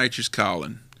 Mother Nature's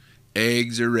calling.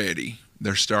 Eggs are ready.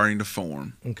 They're starting to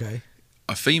form. Okay.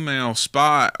 A female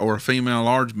spot or a female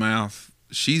largemouth,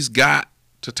 she's got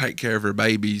to take care of her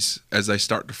babies as they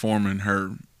start to form in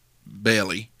her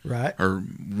belly, right, her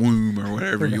womb, or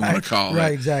whatever you want to call it.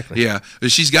 Right, exactly. Yeah,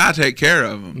 but she's got to take care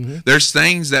of them. There's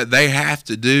things that they have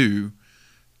to do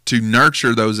to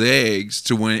nurture those eggs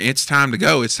to when it's time to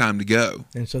go, it's time to go.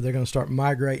 And so they're going to start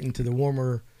migrating to the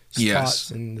warmer spots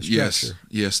in the structure.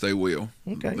 Yes, they will.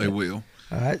 Okay, they will.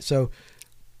 All right, so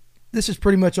this is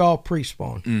pretty much all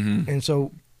pre-spawn. And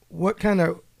so what kind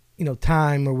of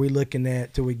time are we looking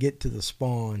at till we get to the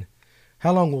spawn?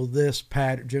 How long will this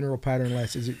general pattern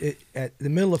last? Is it at the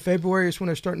middle of February is when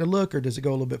they're starting to look, or does it go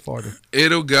a little bit farther?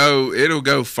 It'll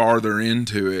go farther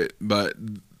into it, but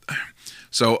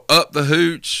so up the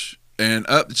hooch and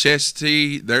up the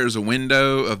Chestatee, there's a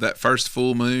window of that first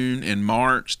full moon in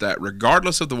March that,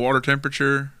 regardless of the water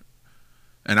temperature,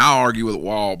 and I'll argue with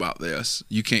Wall about this,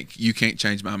 you can't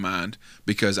change my mind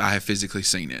because I have physically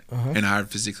seen it, and I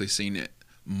have physically seen it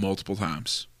multiple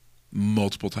times.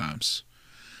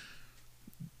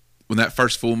 When that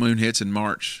first full moon hits in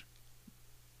March,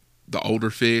 the older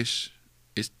fish,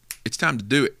 it's time to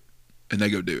do it, and they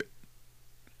go do it.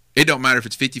 It don't matter if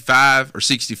it's 55 or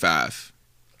 65.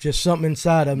 Just something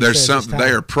inside of them. There's something.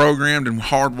 They are programmed and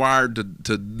hardwired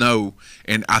to know,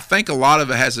 and I think a lot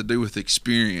of it has to do with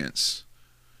experience.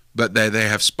 But they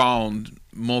have spawned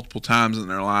multiple times in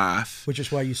their life. Which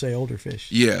is why you say older fish.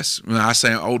 Yes, when I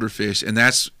say older fish, and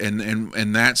that's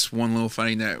one little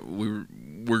thing that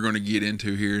we're going to get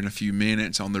into here in a few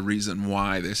minutes on the reason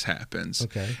why this happens.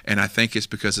 Okay. And I think it's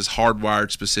because it's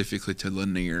hardwired specifically to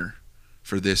Lanier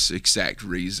for this exact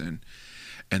reason,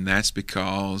 and that's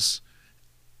because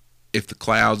if the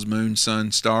clouds, moon,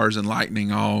 sun, stars, and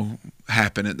lightning all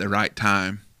happen at the right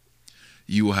time,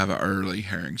 you will have an early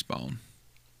herring spawn.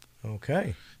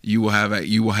 Okay. You will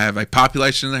have a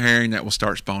population of the herring that will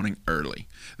start spawning early.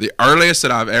 The earliest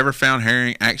that I've ever found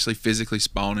herring actually physically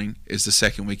spawning is the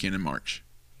second weekend in March.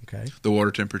 Okay. The water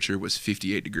temperature was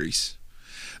 58 degrees.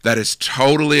 That is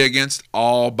totally against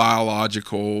all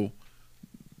biological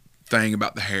thing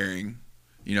about the herring.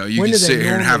 You can sit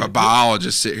here and have a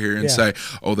biologist sit here and say,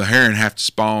 oh, the herring have to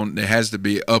spawn. It has to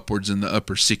be upwards in the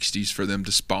upper 60s for them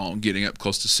to spawn, getting up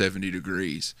close to 70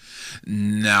 degrees.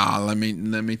 Nah, let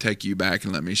me take you back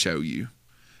and let me show you.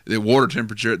 The water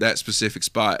temperature at that specific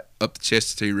spot up the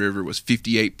Chestatee River was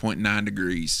 58.9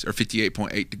 degrees or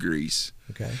 58.8 degrees.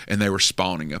 Okay. And they were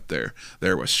spawning up there.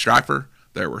 There was striper,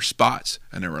 there were spots,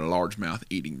 and there were largemouth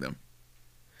eating them.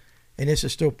 And this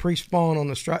is still pre-spawn on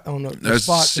the spots.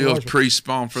 That's still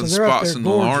pre-spawn for the spots and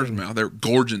the largemouth. They're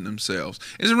gorging themselves.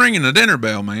 It's ringing a dinner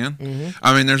bell, man.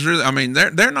 I mean,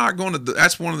 they're not going to.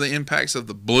 That's one of the impacts of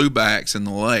the bluebacks in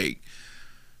the lake.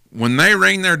 When they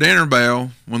ring their dinner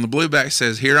bell, when the blueback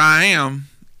says, "Here I am,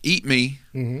 eat me,"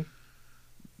 the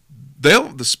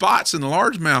spots and the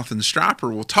largemouth and the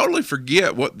striper will totally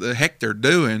forget what the heck they're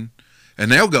doing,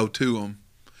 and they'll go to them.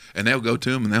 And they'll go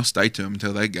to them and they'll stay to them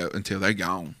until they're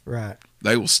gone. Right.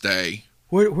 They will stay.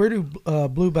 Where do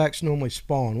bluebacks normally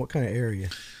spawn? What kind of area?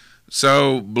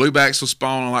 So bluebacks will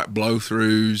spawn on like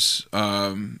blow-throughs.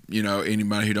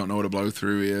 Anybody who don't know what a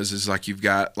blow-through is like you've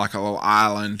got like a little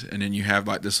island, and then you have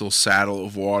like this little saddle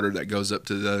of water that goes up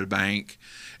to the other bank,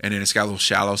 and then it's got a little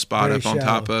shallow spot Very up on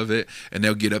top of it, and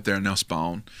they'll get up there and they'll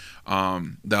spawn.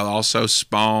 They'll also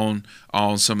spawn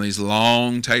on some of these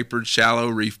long tapered shallow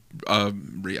reef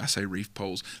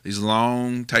poles, these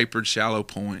long tapered shallow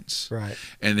points. Right.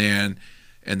 And then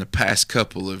in the past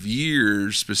couple of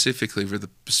years, specifically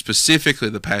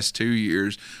the past 2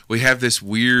 years, we have this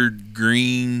weird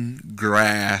green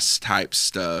grass type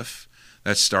stuff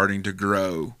that's starting to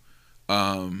grow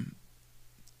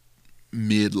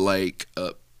mid-lake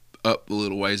up a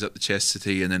little ways up the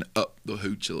Chestatee, and then up the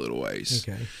hooch a little ways.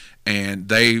 Okay.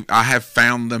 And I have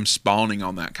found them spawning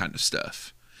on that kind of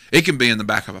stuff. It can be in the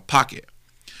back of a pocket.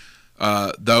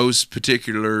 Those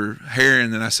particular herring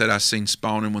that I said I seen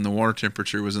spawning when the water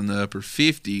temperature was in the upper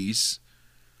 50s,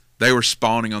 they were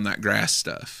spawning on that grass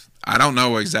stuff. I don't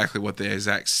know exactly what the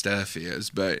exact stuff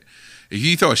is, but if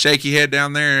you throw a shaky head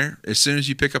down there, as soon as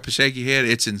you pick up a shaky head,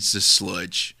 it's in this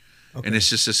sludge. Okay. And it's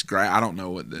just this grass. I don't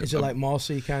know what this is. It like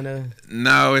mossy kind of?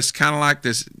 No, it's kind of like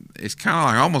this. It's kind of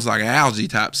like almost like algae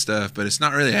type stuff, but it's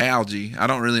not really algae. I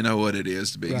don't really know what it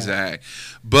is to be exact.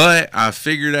 But I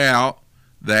figured out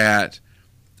that,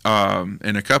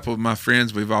 and a couple of my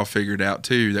friends, we've all figured out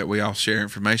too, that we all share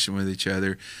information with each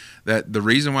other, that the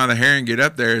reason why the herring get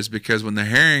up there is because when the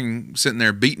herring sitting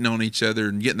there beating on each other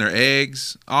and getting their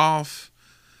eggs off,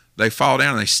 they fall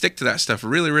down and they stick to that stuff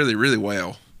really, really, really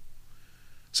well.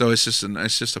 So it's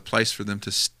just a place for them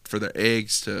for their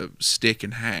eggs to stick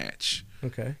and hatch.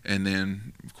 Okay. And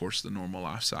then, of course, the normal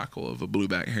life cycle of a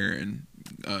blueback heron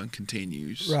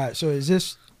continues. Right. So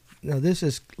this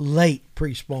is late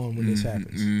pre-spawn when this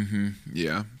happens. Mm-hmm.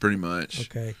 Yeah, pretty much.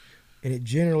 Okay. And it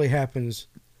generally happens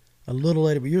a little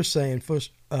later, but you're saying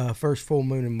first full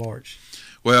moon in March.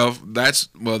 Well,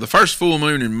 the first full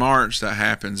moon in March that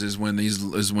happens is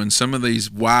when some of these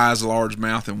wise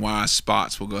largemouth and wise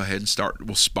spots will go ahead and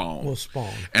will spawn.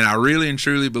 And I really and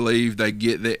truly believe they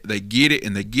get it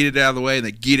and they get it out of the way and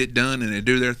they get it done and they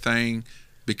do their thing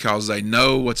because they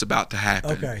know what's about to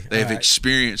happen. Okay. They've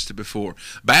experienced it before.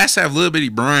 Bass have little bitty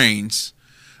brains,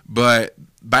 but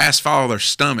bass follow their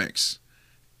stomachs,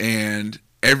 and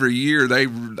every year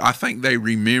I think they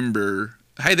remember,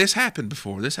 hey, this happened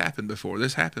before, this happened before,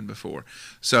 this happened before.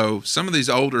 So some of these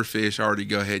older fish already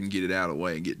go ahead and get it out of the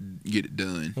way and get it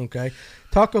done. Okay.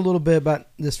 Talk a little bit about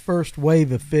this first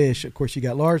wave of fish. Of course, you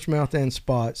got largemouth and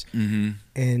spots,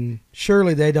 and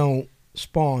surely they don't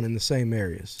spawn in the same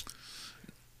areas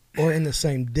or in the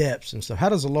same depths and stuff. How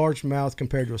does a largemouth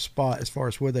compare to a spot as far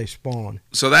as where they spawn?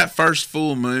 So that first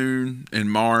full moon in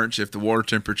March, if the water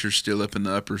temperature's still up in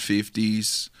the upper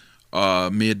 50s,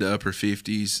 mid to upper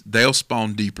 50s, they'll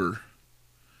spawn deeper.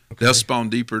 Okay. They'll spawn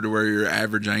deeper to where your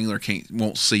average angler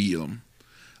won't see them.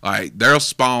 Like, they'll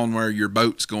spawn where your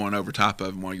boat's going over top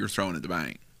of them while you're throwing at the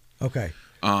bank. Okay.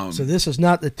 So this is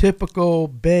not the typical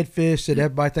bed fish that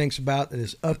everybody thinks about, that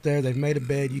is up there. They've made a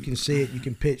bed. You can see it. You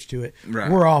can pitch to it. Right.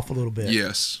 We're off a little bit.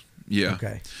 Yes. Yeah.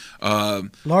 Okay.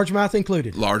 Largemouth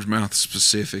included? Largemouth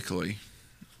specifically.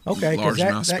 Okay, because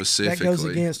that goes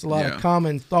against a lot of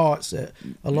common thoughts that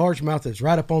a largemouth is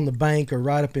right up on the bank or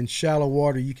right up in shallow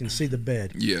water. You can see the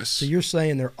bed. Yes. So you're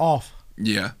saying they're off.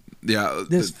 Yeah. Yeah.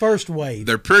 This first wave.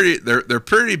 They're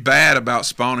pretty bad about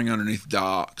spawning underneath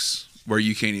docks where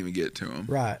you can't even get to them.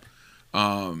 Right.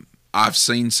 I've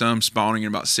seen some spawning in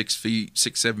about 6,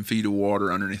 7 feet of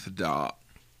water underneath a dock.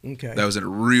 Okay. That was in a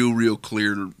real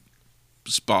clear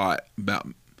spot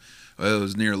it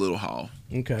was near Little Hall.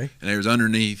 Okay. And it was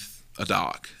underneath a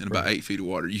dock in about 8 feet of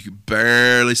water. You could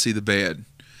barely see the bed.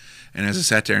 And as I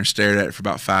sat there and stared at it for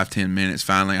about 5-10 minutes,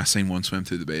 finally I seen one swim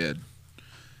through the bed.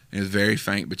 It was very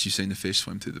faint, but you seen the fish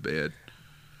swim through the bed.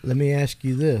 Let me ask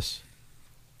you this.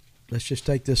 Let's just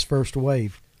take this first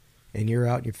wave, and you're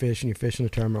out and you're fishing a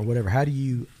tournament or whatever. How do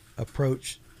you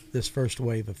approach this first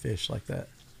wave of fish like that?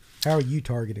 How are you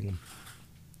targeting them?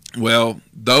 Well,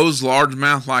 those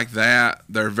largemouth like that,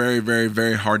 they're very, very,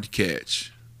 very hard to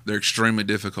catch. They're extremely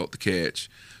difficult to catch.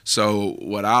 So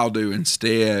what I'll do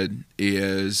instead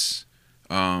is,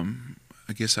 I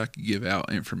guess I could give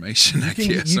out information.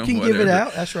 You can give it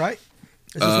out. That's right.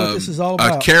 This is what this is all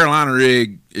about. A Carolina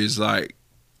rig is like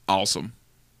awesome.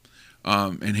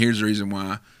 And here's the reason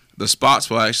why. The spots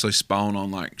will actually spawn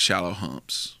on like shallow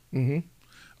humps.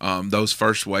 Mm-hmm. Those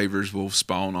first wavers will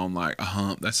spawn on like a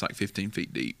hump that's like 15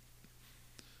 feet deep.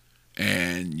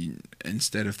 And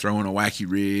instead of throwing a wacky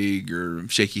rig or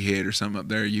shaky head or something up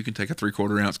there, you can take a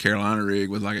 3/4 ounce Carolina rig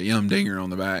with like a yum dinger on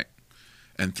the back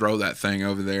and throw that thing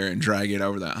over there and drag it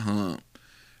over that hump.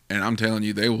 And I'm telling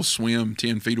you, they will swim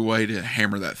 10 feet away to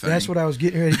hammer that thing. That's what I was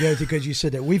getting ready to go to, because you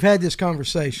said that. We've had this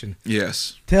conversation.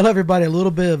 Yes. Tell everybody a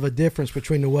little bit of a difference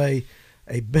between the way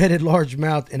a bedded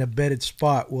largemouth and a bedded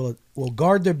spot will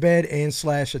guard their bed and /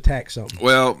 attack something.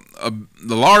 Well,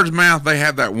 the largemouth, they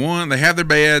have their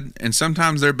bed, and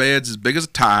sometimes their bed's as big as a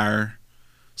tire.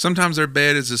 Sometimes their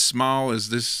bed is as small as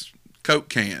this Coke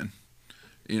can.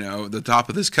 The top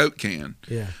of this Coke can.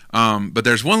 Yeah. But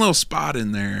there's one little spot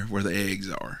in there where the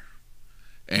eggs are.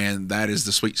 And that is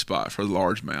the sweet spot for the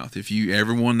largemouth.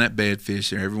 Everyone that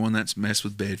bedfish, or everyone that's messed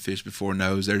with bedfish before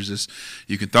knows there's this,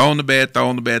 you can throw on the bed,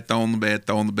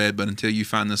 but until you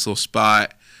find this little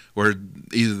spot where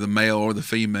either the male or the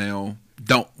female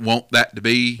don't want that to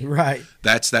be. Right.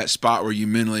 That's that spot where you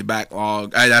mentally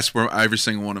backlog. Hey, that's where every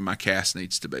single one of my casts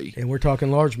needs to be. And we're talking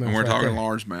largemouth. And we're talking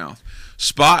largemouth.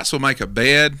 Spots will make a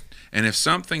bed, and if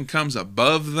something comes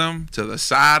above them, to the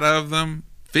side of them,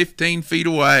 15 feet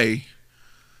away,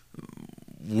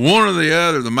 one or the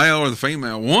other, the male or the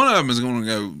female, one of them is going to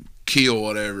go kill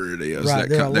whatever it is that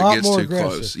gets too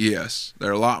close. Yes,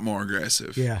 they're a lot more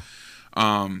aggressive. Yeah.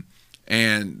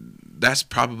 And that's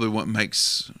probably what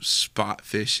makes spot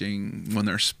fishing when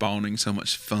they're spawning so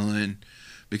much fun,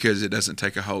 because it doesn't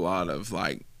take a whole lot of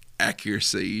like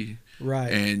accuracy.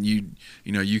 Right. And you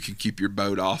can keep your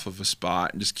boat off of a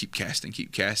spot and just keep casting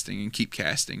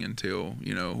until,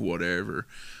 whatever.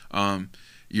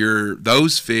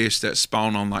 Those fish that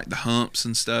spawn on like the humps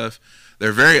and stuff,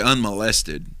 they're very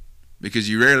unmolested. because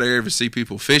you rarely ever see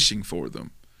people fishing for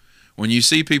them. When you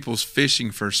see people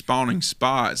fishing for spawning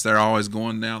spots, they're always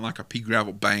going down like a pea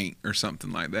gravel bank or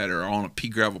something like that, or on a pea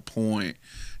gravel point,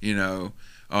 you know,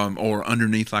 or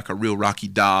underneath like a real rocky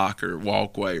dock or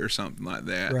walkway or something like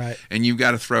that. Right. And you've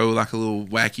got to throw like a little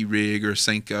wacky rig or a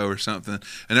Senko or something.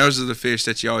 And those are the fish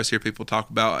that you always hear people talk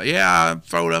about. Yeah, I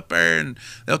throw it up there and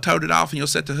they'll tote it off and you'll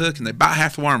set the hook and they bite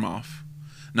half the worm off.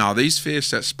 No, these fish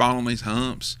that spawn on these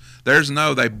humps,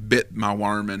 they bit my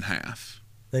worm in half.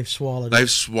 They've swallowed it.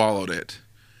 They've swallowed it.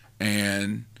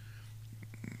 And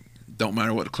don't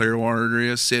matter what the clear water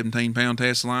is, 17-pound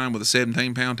test line with a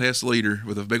 17-pound test leader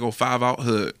with a big old 5/0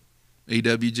 hook,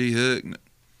 EWG hook.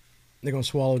 They're going to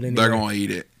swallow it anyway. They're going to eat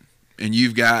it. And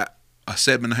you've got a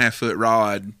 7.5-foot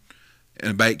rod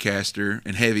and a bait caster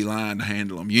and heavy line to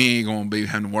handle them. You ain't going to be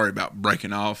having to worry about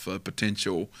breaking off a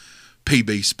potential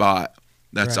PB spot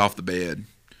that's right. off the bed.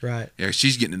 Right. Yeah,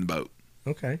 she's getting in the boat.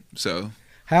 Okay. So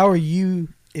how are you,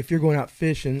 if you're going out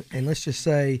fishing, and let's just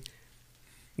say,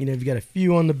 you know, you've got a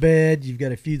few on the bed, you've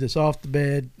got a few that's off the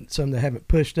bed, some that haven't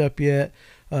pushed up yet.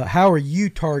 How are you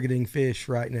targeting fish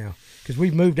right now? Because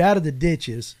we've moved out of the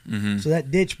ditches. Mm-hmm. So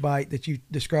that ditch bite that you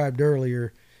described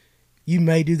earlier, you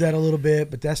may do that a little bit,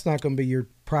 but that's not going to be your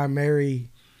primary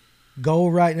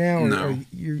goal right now. Or, no,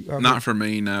 or not for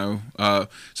me. No.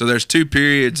 So there's two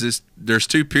periods. There's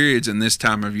two periods in this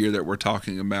time of year that we're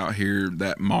talking about here.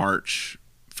 That March,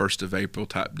 1st of April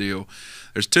type deal.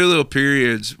 There's two little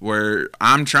periods where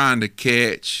I'm trying to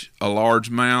catch a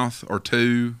largemouth or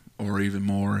two, or even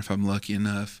more if I'm lucky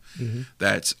enough, mm-hmm.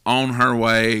 that's on her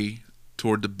way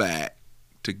toward the back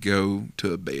to go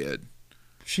to a bed.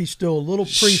 She's still a little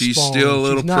pre-spawn. She's still a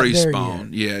little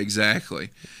pre-spawn. Yeah, Yeah,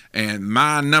 exactly. And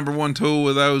my number one tool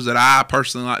with those that I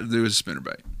personally like to do is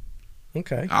spinnerbait.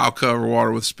 Okay. I'll cover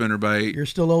water with spinnerbait. You're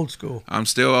still old school. I'm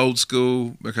still old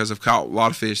school because I've caught a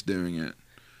lot of fish doing it.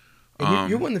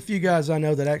 And you're one of the few guys I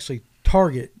know that actually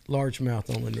target largemouth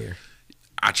on Lanier.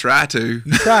 I try to.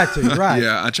 You try to, right?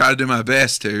 Yeah, I try to do my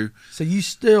best to. So you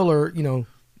still are, you know,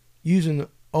 using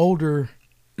older,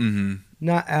 mm-hmm.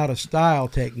 not out of style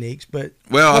techniques, but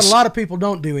well, what a lot of people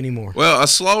don't do anymore. Well, a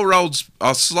slow rolled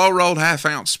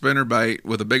 1/2-ounce spinnerbait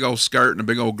with a big old skirt and a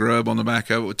big old grub on the back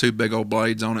of it with two big old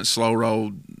blades on it, slow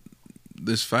rolled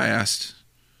this fast.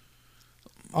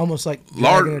 Almost like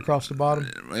dragging it across the bottom.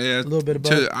 Yeah, a little bit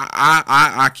above.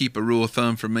 I keep a rule of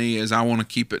thumb for me is I want to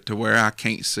keep it to where I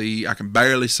can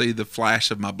barely see the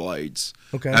flash of my blades.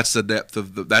 Okay. That's the depth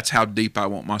of that's how deep I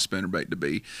want my spinnerbait to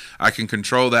be. I can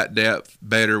control that depth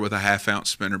better with a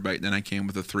 1/2-ounce spinnerbait than I can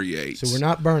with a 3/8. So we're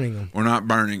not burning them. We're not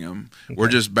burning them. Okay. We're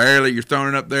just barely. You're throwing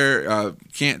it up there.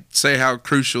 Can't say how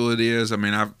crucial it is. I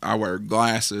mean, I wear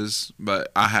glasses, but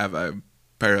I have a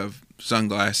pair of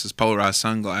sunglasses, polarized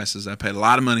sunglasses. I paid a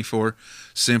lot of money for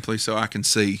simply so I can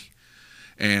see.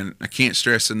 And I can't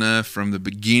stress enough from the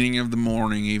beginning of the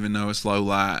morning, even though it's low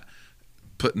light,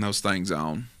 putting those things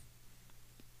on.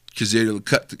 Because it'll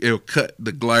cut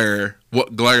the glare,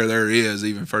 what glare there is,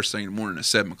 even first thing in the morning at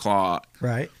 7 o'clock.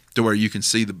 Right. To where you can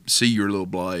see your little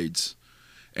blades.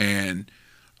 And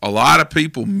a lot of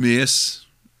people miss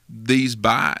these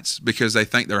bites because they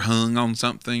think they're hung on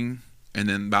something, and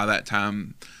then by that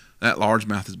time that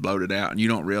largemouth is bloated out, and you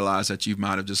don't realize that you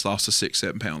might have just lost a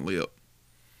 6-7 pound lip.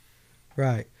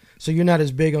 Right. So you're not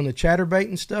as big on the chatterbait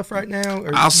and stuff right now? Or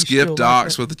I'll skip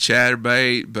docks with the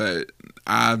chatterbait, but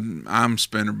I'm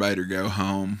spinnerbait or go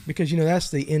home. Because, you know, that's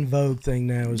the in vogue thing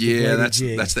now. Is the bladed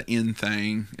jig. That's the in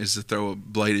thing, is to throw a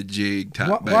bladed jig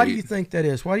type bait. Why do you think that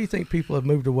is? Why do you think people have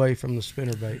moved away from the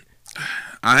spinnerbait?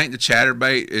 I think the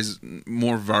chatterbait is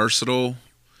more versatile.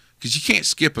 Because you can't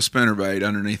skip a spinnerbait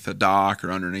underneath a dock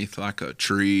or underneath like a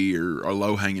tree or a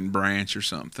low-hanging branch or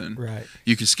something. Right.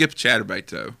 You can skip a chatterbait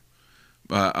though.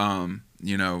 But,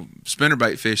 you know,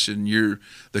 spinnerbait fishing,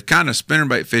 the kind of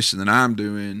spinnerbait fishing that I'm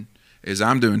doing is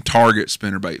I'm doing target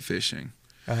spinnerbait fishing.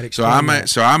 So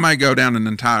I may go down an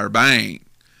entire bank,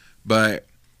 but,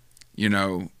 you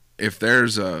know, if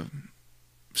there's a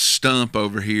stump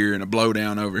over here and a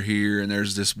blowdown over here and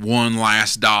there's this one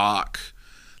last dock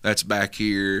that's back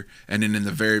here, and then in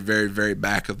the very, very, very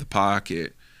back of the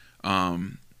pocket,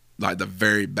 like the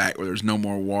very back where there's no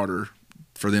more water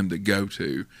for them to go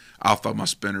to, I'll throw my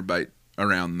spinnerbait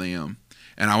around them.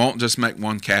 And I won't just make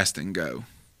one cast and go,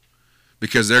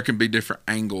 because there can be different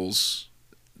angles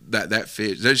that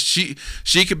fish.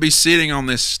 She could be sitting on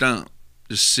this stump,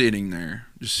 just sitting there.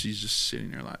 She's just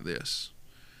sitting there like this.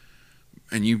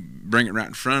 And you bring it right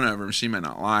in front of her, and she may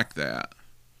not like that.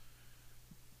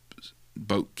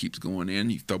 Boat keeps going in,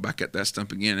 you throw back at that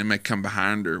stump again, it may come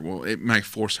behind her. Well, it may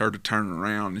force her to turn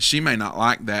around, and she may not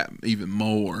like that even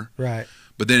more. Right.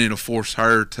 but then it'll force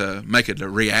her to make a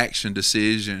reaction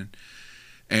decision,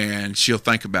 and she'll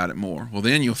think about it more. Well,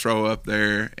 then you'll throw up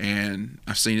there, and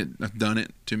I've done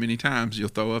it too many times. You'll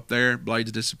throw up there,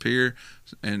 blades disappear,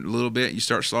 and a little bit, you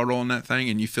start slow rolling that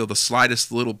thing, and you feel the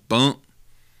slightest little bump.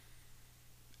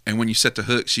 And when you set the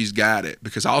hook, she's got it,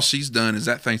 because all she's done is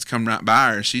that thing's come right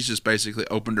by her. She's just basically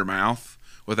opened her mouth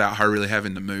without her really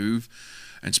having to move,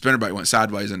 and spinnerbait went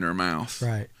sideways into her mouth.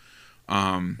 Right.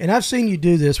 And I've seen you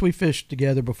do this. We fished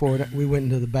together before. We went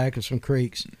into the back of some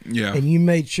creeks. Yeah. And you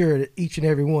made sure that each and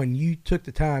every one, you took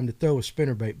the time to throw a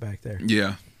spinnerbait back there.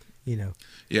 Yeah. You know.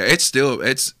 Yeah, it's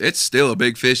still a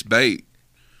big fish bait.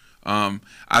 I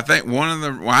think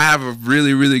I have a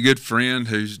really, really good friend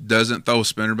who doesn't throw a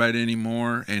spinnerbait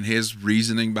anymore, and his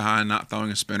reasoning behind not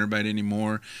throwing a spinnerbait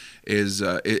anymore is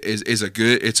a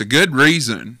good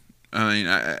reason. I mean,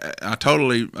 I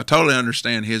totally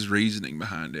understand his reasoning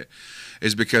behind it.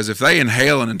 Is because if they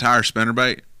inhale an entire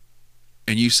spinnerbait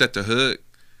and you set the hook,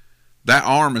 that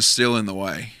arm is still in the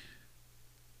way.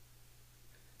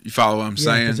 You follow what I'm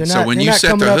saying? So when you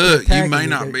set the hook, you may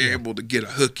not be able to get a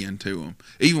hook into them,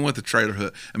 even with the trailer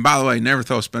hook. And by the way, never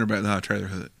throw a spinnerbait without a trailer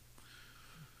hook.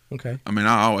 Okay. I mean,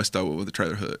 I always throw it with a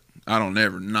trailer hook. I don't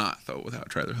ever not throw it without a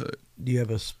trailer hook. Do you have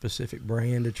a specific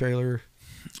brand of trailer?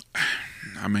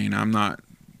 I mean, I'm not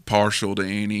partial to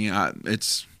any. I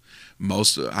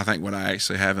think what I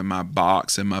actually have in my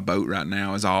box in my boat right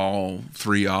now is all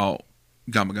 3/0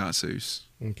 Gamakatsus.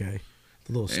 Okay.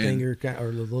 The little stinger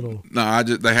or the little. No,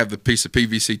 they have the piece of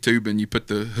PVC tube, and you put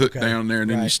the hook down there,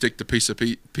 and then you stick the piece of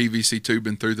PVC tube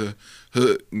in through the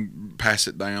hook and pass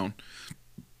it down.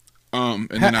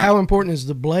 How important is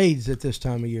the blades at this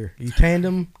time of year? You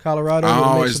tandem Colorado with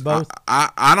a mix of both?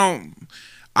 I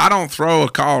don't throw a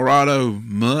Colorado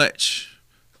much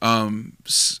on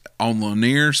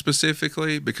Lanier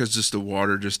specifically, because just the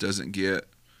water just doesn't get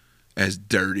as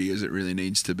dirty as it really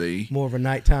needs to be. More of a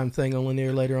nighttime thing on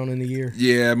Lanier later on in the year?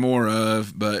 Yeah, more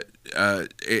of, but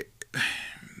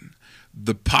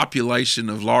the population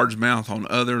of largemouth on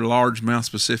other largemouth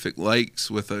specific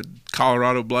lakes with a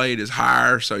Colorado blade is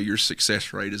higher, so your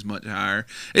success rate is much higher.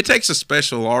 It takes a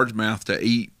special largemouth to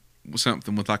eat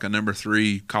something with like a number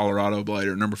 3 Colorado blade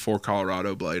or number 4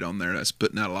 Colorado blade on there that's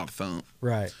putting out a lot of thump.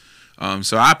 Right.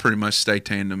 So I pretty much stay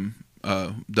tandem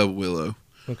double willow.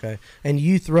 Okay. And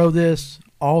you throw this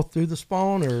all through the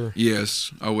spawn, or?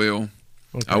 Yes, I will.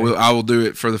 Okay. I will do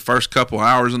it for the first couple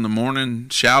hours in the morning,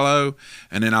 shallow,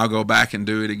 and then I'll go back and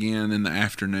do it again in the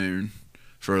afternoon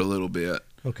for a little bit.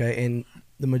 Okay. And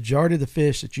the majority of the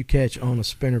fish that you catch on a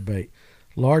spinnerbait,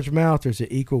 largemouth, or is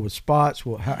it equal with spots?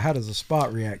 Well, how does a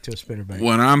spot react to a spinnerbait?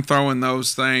 When I'm throwing a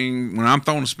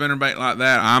spinnerbait like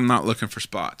that, I'm not looking for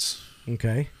spots.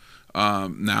 Okay.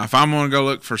 Now, if I'm going to go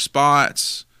look for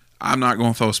spots, I'm not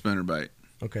going to throw a spinnerbait.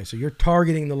 Okay, so you're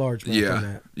targeting the largemouth on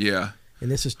that. Yeah. And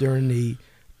this is during the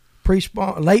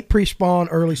late pre-spawn,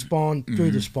 early spawn, through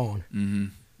the spawn. Mm-hmm.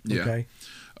 Yeah. Okay.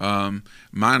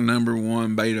 My number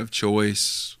one bait of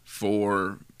choice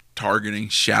for targeting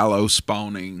shallow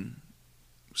spawning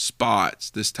spots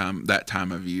that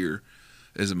time of year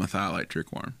is a methylate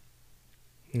trickworm.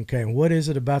 Okay, and what is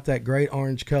it about that great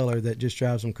orange color that just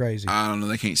drives them crazy? I don't know.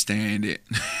 They can't stand it.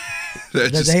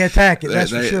 They attack it,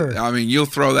 that's for sure. I mean, you'll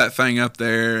throw that thing up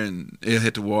there, and it'll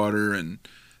hit the water, and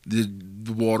the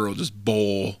water will just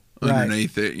boil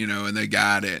underneath it, and they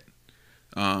got it.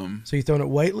 So you throwing it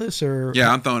weightless, or?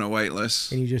 Yeah, I'm throwing it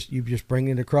weightless. And you just bring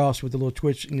it across with a little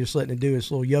twitch and just letting it do its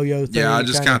little yo-yo thing? Yeah, I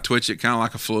just kind of twitch it, kind of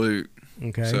like a fluke.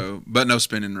 Okay. So, but no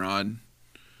spinning rod.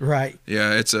 Right.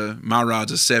 Yeah, my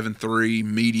rod's a 7.3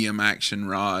 medium action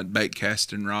rod, bait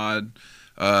casting rod,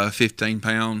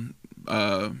 15-pound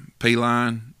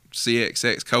P-line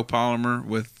CXX copolymer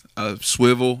with a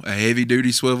swivel, a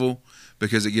heavy-duty swivel,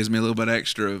 because it gives me a little bit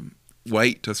extra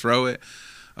weight to throw it,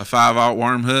 a 5/0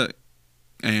 worm hook,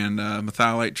 and a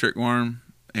methylate trick worm,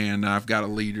 and I've got a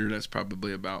leader that's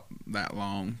probably about that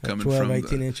long, coming 12, from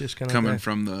 18 inches, coming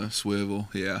from the swivel,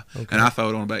 yeah. Okay. And I throw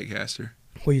it on a bait caster.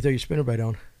 What do you throw your spinnerbait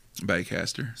on? Bait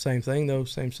caster. Same thing though,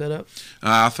 same setup?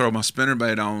 I throw my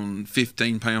spinnerbait on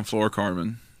 15-pound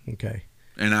fluorocarbon. Okay.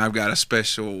 And I've got a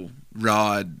special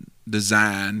rod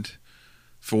designed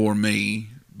for me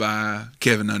by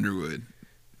Kevin Underwood.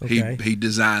 Okay. He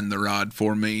designed the rod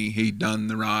for me. He done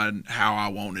the rod how I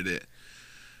wanted it.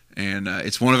 And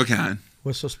it's one of a kind.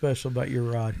 What's so special about your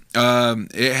rod?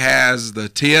 It has the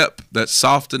tip that's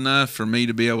soft enough for me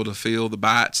to be able to feel the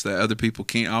bites that other people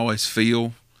can't always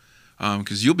feel.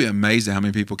 Because you'll be amazed at how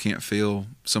many people can't feel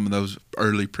some of those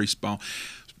early pre-spawn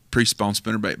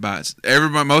spinnerbait bites.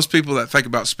 Most people that think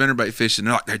about spinnerbait fishing,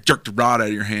 they're like, they jerk the rod out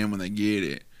of your hand when they get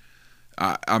it.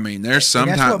 I mean, there's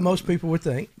sometimes that's what most people would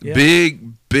think. Yeah.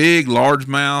 Big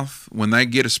largemouth, when they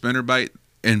get a spinnerbait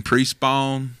in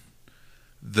pre-spawn,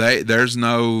 there's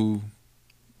no,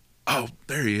 oh,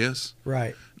 there he is.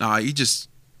 Right. No, they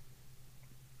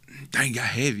ain't got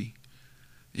heavy,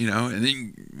 and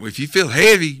then if you feel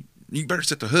heavy, you better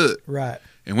set the hook. Right.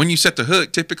 And when you set the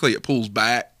hook, typically it pulls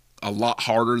back a lot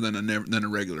harder than a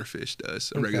regular fish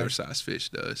does, regular size fish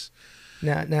does.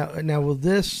 Now, will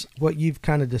this, what you've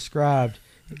kind of described,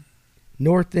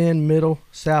 north end, middle,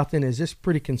 south end, is this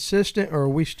pretty consistent, or are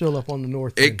we still up on the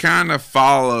north end? It kind of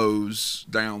follows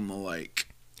down the lake.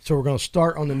 So we're going to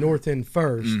start on the north end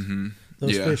first. Mm-hmm.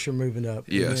 Those fish are moving up.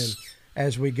 Yes. And then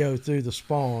as we go through the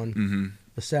spawn,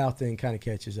 the south end kind of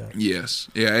catches up. Yes.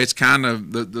 Yeah, it's kind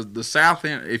of the south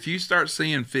end. If you start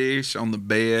seeing fish on the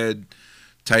bed,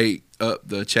 take up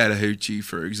the Chattahoochee,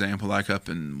 for example, like up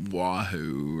in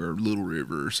Wahoo or Little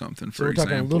River or something, for example. So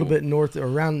we're talking a little bit north,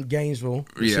 around Gainesville,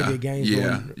 the city of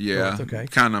Gainesville. Yeah. North, okay.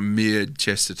 Kind of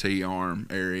mid-Chestatee Arm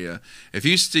area. If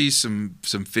you see some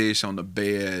fish on the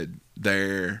bed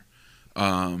there,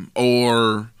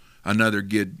 or another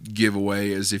good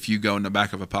giveaway is if you go in the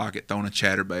back of a pocket throwing a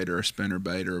chatterbait or a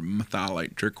spinnerbait or a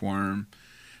methylate trickworm,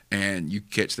 and you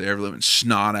catch the ever-living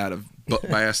snot out of buck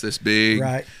bass this big,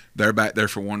 right. They're back there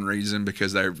for one reason,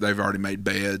 because they've already made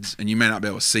beds, and you may not be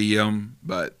able to see them,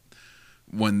 but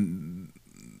when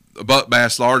a buck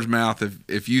bass largemouth,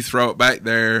 if you throw it back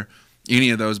there, any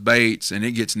of those baits, and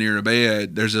it gets near a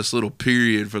bed, there's this little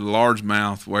period for the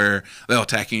largemouth where they'll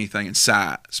attack anything in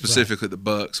sight, specifically the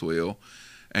bucks will,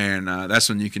 and that's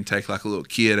when you can take like a little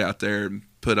kid out there and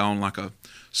put on like a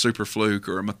super fluke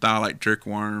or a methylate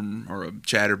trickworm or a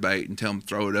chatterbait and tell them to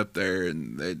throw it up there,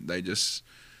 and they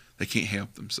can't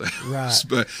help themselves.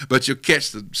 Right. But you'll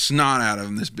catch the snot out of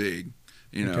them this big,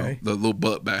 Okay. the little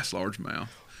buck bass largemouth.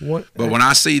 But when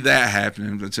I see that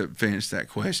happening, to finish that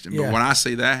question, Yeah. but when I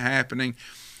see that happening,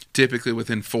 typically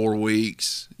within 4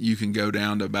 weeks, you can go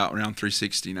down to about around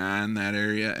 369, that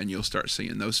area, and you'll start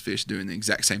seeing those fish doing the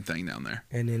exact same thing down there.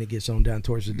 And then it gets on down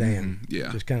towards the dam.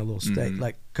 Yeah. Just kind of a little state,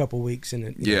 like a couple weeks in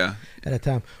it. Yeah. At a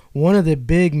time. One of the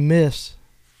big myths,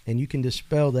 and you can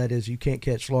dispel that, is you can't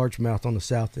catch largemouth on the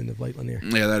south end of Lake Lanier.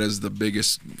 Yeah, that is the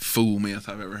biggest fool myth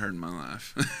I've ever heard in my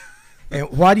life. And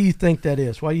why do you think that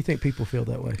is? Why do you think people feel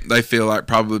that way? They feel like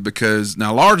probably because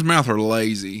now largemouth are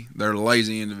lazy. They're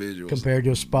lazy individuals Compared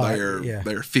to a spot.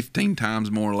 They're 15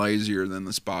 times more lazier than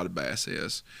the spotted bass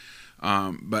is.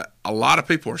 But a lot of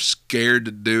people are scared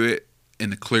to do it in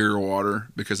the clear water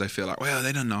because they feel like, well,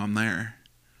 they don't know I'm there.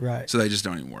 Right. So they just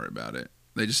don't even worry about it.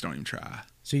 They just don't even try.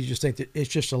 So you just think that it's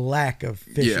just a lack of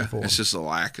fishing for them. It's just a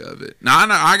lack of it. Now, I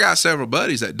know I got several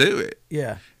buddies that do it.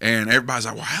 Yeah. And everybody's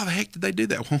like, well, how the heck did they do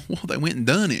that? Well, they went and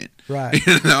done it. Right.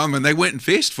 I mean, they went and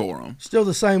fished for them. Still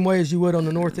the same way as you would on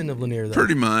the north end of Lanier, though.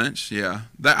 Pretty much, yeah.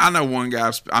 I know one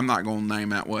guy, I'm not going to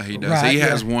name out what he does. Right, he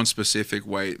has one specific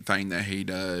thing that he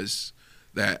does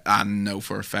that I know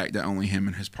for a fact that only him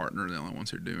and his partner are the only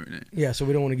ones who are doing it. Yeah, so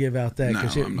we don't want to give out that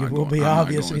because No, it will be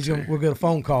obvious and we'll get a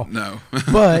phone call. No.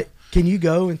 But can you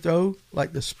go and throw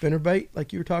like the spinnerbait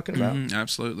like you were talking about?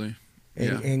 Absolutely.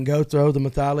 And go throw the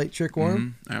methylate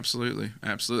trickworm? Absolutely.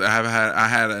 I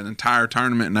had an entire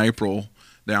tournament in April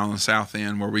down on the south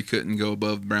end where we couldn't go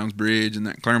above Browns Bridge in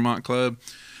that Claremont Club.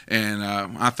 And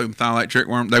I threw methylate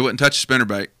trickworm. They wouldn't touch the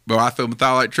spinnerbait, but I threw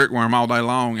methylate trickworm all day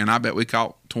long, and I bet we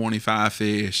caught 25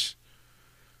 fish.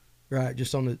 Right,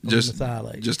 just on the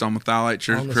methylate. Just on methylate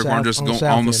trickworm, just going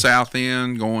on the south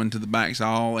end, going to the back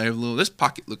saw. This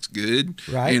pocket looks good.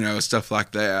 Right. Stuff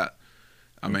like that.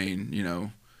 I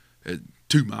mean, at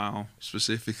 2 Mile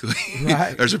specifically.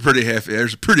 Right. There's a pretty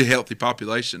healthy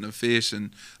population of fish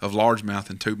and of largemouth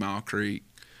in 2 Mile Creek.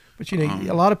 But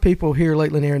a lot of people hear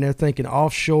Lake Lanier and they're thinking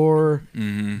offshore,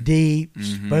 deep,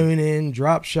 spooning,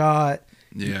 drop shot.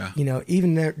 Yeah.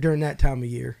 Even during that time of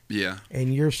year. Yeah.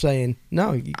 And you're saying,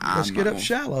 no, let's get up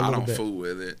shallow a little bit. I don't fool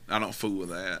with it. I don't fool with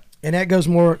that. And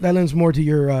that lends more to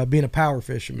your being a power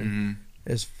fisherman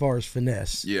as far as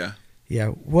finesse. Yeah. Yeah.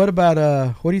 What about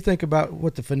what do you think about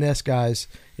what the finesse guys,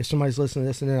 if somebody's listening to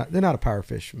this and they're not a power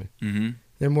fisherman.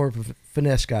 They're more of a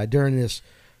finesse guy during this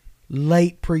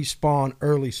late pre-spawn,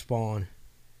 early spawn.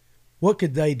 What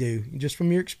could they do just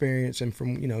from your experience and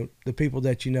from, the people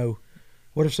that you know?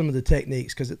 What are some of the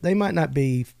techniques? Because they might not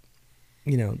be,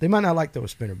 they might not like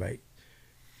those spinnerbait.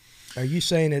 Are you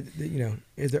saying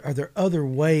that, are there other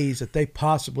ways that they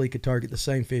possibly could target the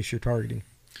same fish you're targeting?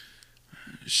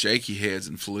 Shaky heads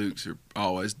and flukes are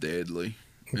always deadly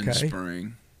in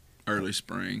spring, early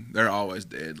spring. They're always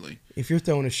deadly. If you're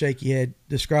throwing a shaky head,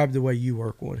 describe the way you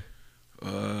work one.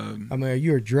 I mean, are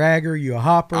you a dragger? Are you a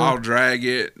hopper? I'll drag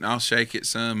it. I'll shake it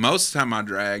some. Most of the time I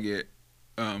drag it.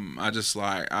 I'm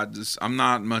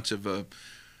not much of a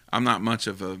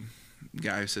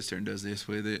guy who sits there and does this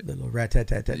with it. The little rat tat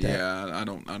tat tat. Yeah, I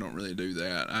don't really do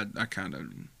that.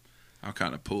 I'll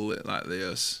kind of pull it like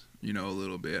this, a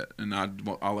little bit, and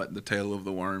I'll let the tail of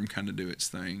the worm kind of do its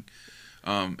thing.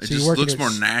 It just looks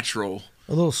more natural.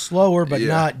 A little slower, but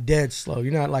not dead slow.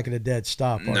 You're not like at a dead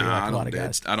stop. No, I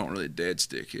don't really dead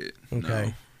stick it.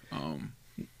 Okay. No.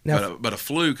 Now, but a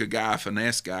fluke, a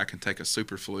finesse guy, can take a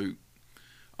super fluke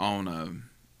on a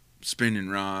spinning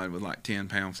rod with like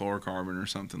 10-pound fluorocarbon or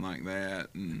something like that,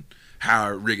 and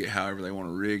rig it however they want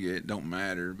to rig it. Don't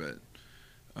matter, but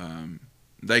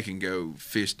they can go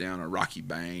fish down a rocky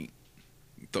bank,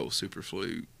 throw a super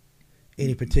fluke.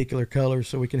 Any particular color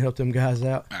so we can help them guys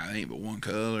out? I ain't but one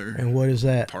color. And what is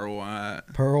that? Pearl white.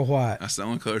 Pearl white. That's the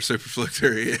only color super fluke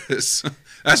there is.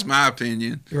 That's my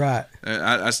opinion. Right.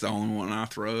 That's the only one I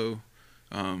throw.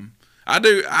 I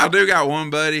do got one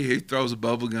buddy who throws a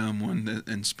bubblegum one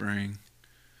in spring.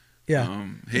 Yeah.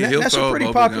 He'll that's throw a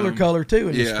pretty popular color too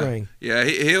in the spring. Yeah,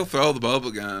 he'll throw the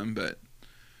bubblegum, but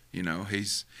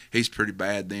he's pretty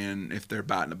bad then. If they're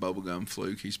biting a bubblegum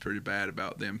fluke, he's pretty bad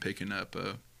about them picking up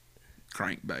a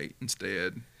crankbait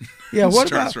instead. Yeah, what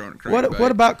about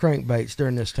crankbaits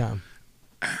during this time?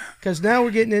 Because now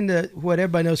we're getting into what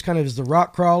everybody knows kind of is the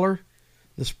rock crawler,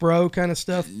 the Spro kind of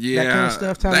stuff. Yeah, that kind of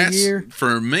stuff time of year.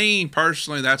 For me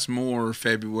personally, that's more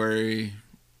February.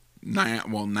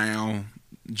 Now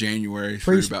January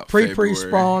through about February.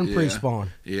 Pre-spawn.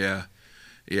 Yeah.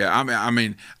 I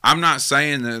mean, I'm not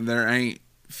saying that there ain't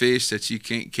fish that you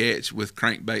can't catch with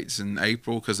crankbaits in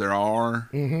April, because there are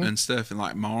and stuff in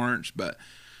like March, but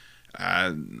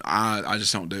I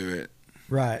just don't do it.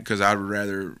 Right. Because I would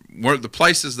rather the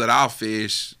places that I'll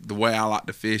fish, the way I like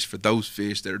to fish for those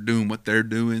fish that are doing what they're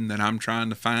doing that I'm trying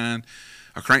to find,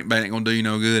 a crankbait ain't gonna do you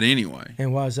no good anyway.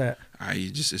 And why is that?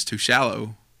 It's too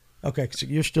shallow. Okay, so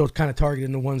you're still kind of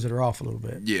targeting the ones that are off a little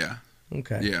bit. Yeah.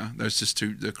 Okay. Yeah, there's just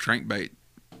the crankbait.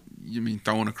 You mean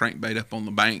throwing a crankbait up on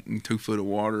the bank in 2 foot of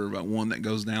water, but one that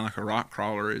goes down like a rock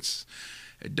crawler? You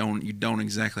don't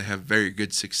exactly have very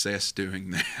good success doing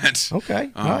that.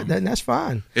 Okay, all right, that's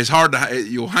fine. It's hard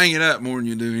you'll hang it up more than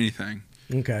you do anything.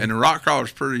 Okay. And the rock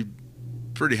crawler's pretty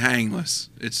hangless.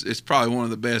 It's probably one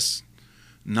of the best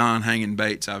non-hanging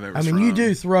baits I've ever. I mean, you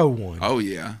do throw one. Oh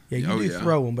yeah. Yeah, you do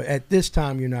throw one, but at this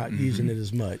time you're not using it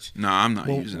as much. No, I'm not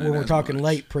using it. When we're talking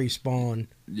late pre-spawn.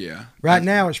 Yeah. Right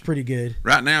now it's pretty good.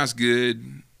 Right now it's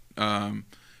good.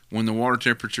 When the water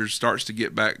temperature starts to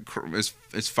get back,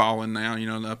 it's falling now,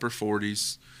 in the upper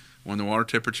 40s. When the water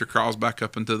temperature crawls back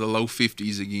up into the low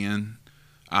 50s again,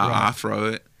 I throw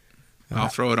it. I'll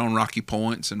throw it on rocky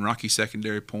points and rocky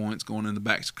secondary points going in the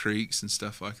backs of creeks and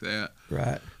stuff like that.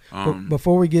 Right.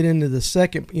 Before we get into the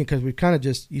second, because we kind of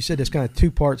you said there's kind of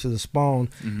 2 parts of the spawn,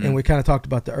 and we kind of talked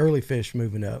about the early fish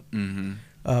moving up.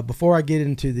 Before I get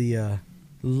into the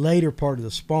later part of the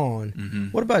spawn,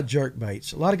 what about jerk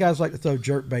baits? A lot of guys like to throw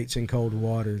jerk baits in cold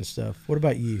water and stuff. What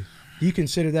about you? Do you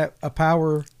consider that a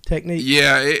power technique?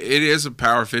 Yeah, it is a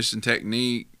power fishing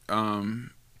technique.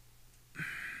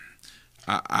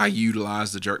 I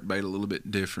utilize the jerk bait a little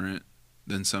bit different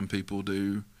than some people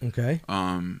do. Okay.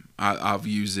 I've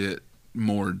used it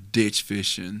more ditch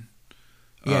fishing.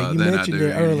 Yeah, you mentioned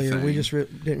it earlier. Anything. We just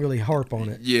didn't really harp on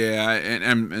it. Yeah,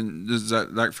 and just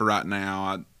like for right now,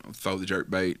 I throw the jerk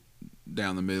bait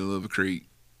down the middle of a creek,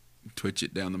 twitch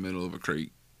it down the middle of a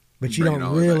creek. But you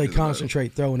don't really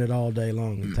concentrate throwing it all day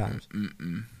long at times.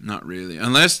 Not really.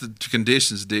 Unless the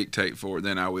conditions dictate for it,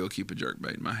 then I will keep a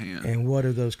jerkbait in my hand. And what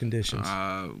are those conditions?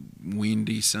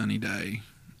 Windy, sunny day.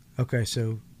 Okay,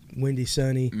 so windy,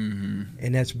 sunny,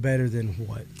 and that's better than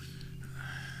what?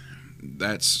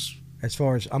 That's... As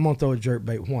far as, I'm going to throw a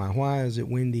jerkbait. Why? Why is it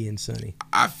windy and sunny?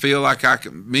 I feel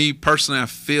like me personally, I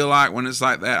feel like when it's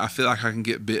like that, I feel like I can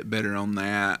get bit better on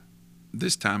that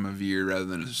this time of year rather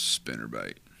than a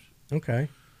spinnerbait. Okay.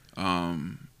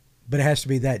 But it has to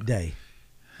be that day,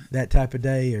 that type of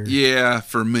day, or yeah,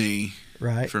 for me,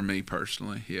 right? For me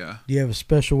personally, yeah. Do you have a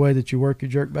special way that you work your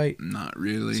jerkbait? Not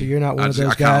really. So you're not one of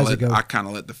those guys that go. I kind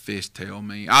of let the fish tell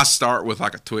me. I start with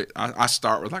like a twitch. I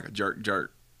start with like a jerk,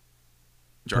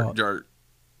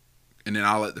 and then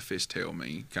I'll let the fish tell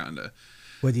me kind of.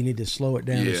 Whether you need to slow it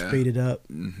down or speed it up,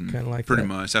 kind of like pretty that.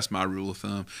 much. That's my rule of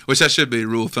thumb. Which that should be a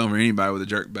rule of thumb for anybody with a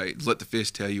jerkbait. Let the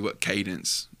fish tell you what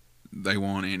cadence they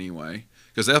want anyway,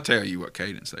 because they'll tell you what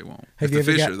cadence they want. If the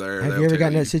fish are there, have you ever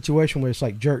gotten that situation where it's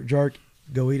like jerk,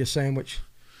 go eat a sandwich,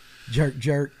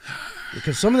 jerk?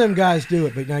 Because some of them guys do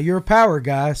it, but now you're a power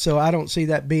guy, so I don't see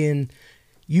that being,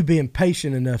 you being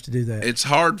patient enough to do that. It's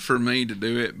hard for me to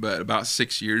do it, but about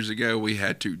 6 years ago, we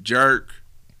had to jerk,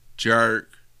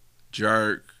 jerk,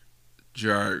 jerk,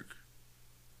 jerk,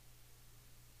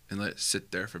 and let it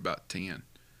sit there for about 10.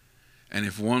 And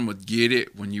if one would get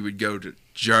it, when you would go to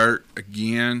jerk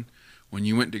again, when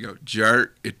you went to go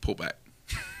jerk, it'd pull back.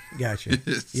 Gotcha.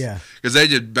 Yeah. Because they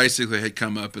just basically had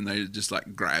come up and they just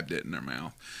like grabbed it in their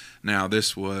mouth. Now,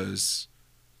 this was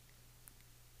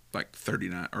like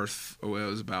 39, or well, it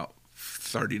was about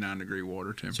 39-degree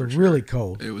water temperature. So really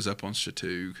cold. It was up on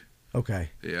Chattooga. Okay.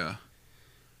 Yeah.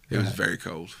 It was very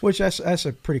cold. Which that's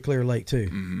a pretty clear lake too.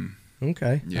 Mm-hmm.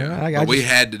 Okay. Yeah. But we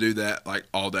had to do that like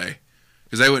all day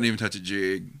because they wouldn't even touch a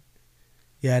jig.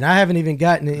 Yeah, and I haven't even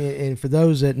gotten it. And for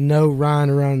those that know Ryan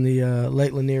around the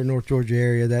Lake Lanier, North Georgia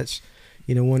area, that's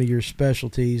one of your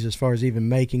specialties as far as even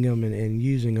making them and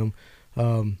using them.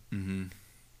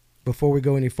 Before we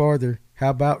go any farther, how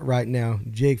about right now,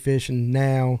 jig fishing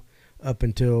now up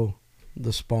until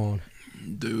the spawn?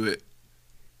 Do it.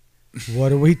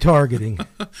 What are we targeting?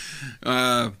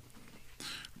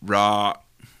 Rock.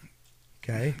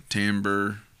 Okay.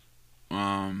 Timber.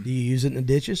 Do you use it in the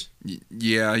ditches?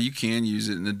 Yeah, you can use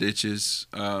it in the ditches,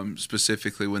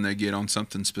 specifically when they get on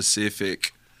something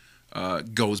specific.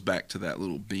 Goes back to that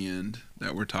little bend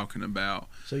that we're talking about.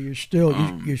 So you're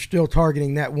still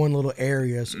targeting that one little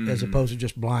area as opposed to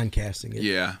just blind casting it.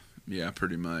 Yeah,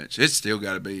 pretty much. It's still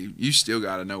got to be. You still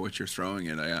got to know what you're throwing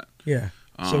it at. Yeah.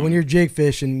 So when you're jig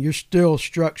fishing, you're still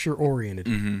structure oriented.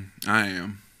 I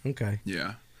am. Okay.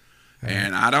 Yeah.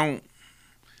 And I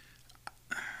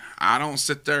don't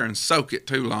sit there and soak it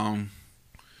too long.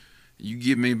 You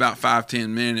give me about 5-10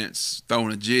 minutes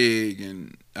throwing a jig,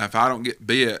 and if I don't get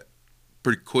bit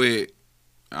pretty quick,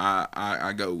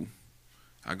 I go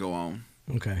on.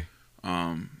 Okay.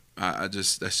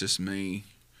 That's just me.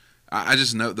 I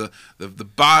just know the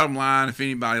bottom line, if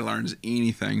anybody learns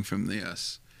anything from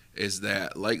this, is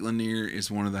that Lake Lanier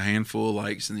is one of the handful of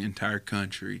lakes in the entire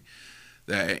country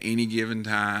that at any given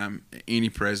time, any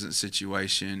present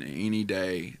situation, any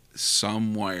day,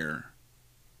 somewhere,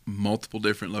 multiple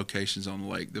different locations on the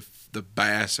lake, the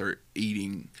bass are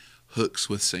eating hooks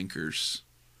with sinkers.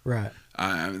 Right.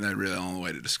 I mean, that's really the only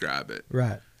way to describe it.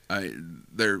 Right.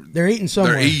 They're eating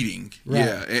somewhere. They're eating. Right.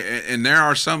 Yeah. And there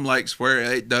are some lakes where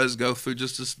it does go through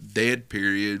just this dead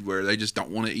period where they just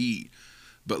don't want to eat.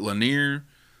 But Lanier,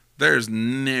 there's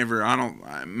never,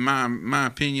 my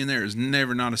opinion, there is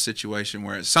never not a situation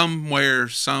where it's somewhere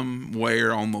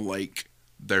on the lake,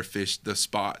 their fish, the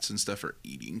spots and stuff are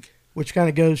eating. Which kind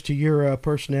of goes to your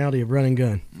personality of run and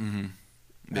gun.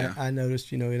 Mm-hmm. Yeah. I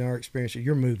noticed, in our experience,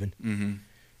 you're moving. Mm-hmm.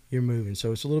 You're moving.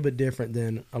 So it's a little bit different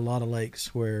than a lot of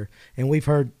lakes where, and we've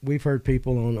heard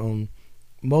people on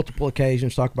multiple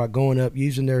occasions talk about going up,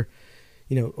 using their,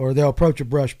 or they'll approach a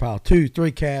brush pile,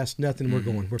 2-3 casts, nothing, we're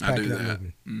going. We're packing up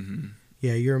moving. Mm-hmm.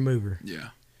 Yeah, you're a mover. Yeah.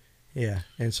 Yeah.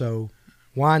 And so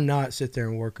why not sit there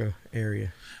and work a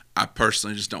area? I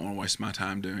personally just don't want to waste my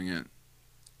time doing it.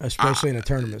 Especially in a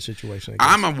tournament situation, I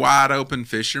guess. I'm a wide open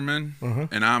fisherman, Uh-huh.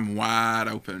 and I'm wide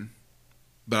open,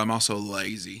 but I'm also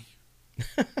lazy.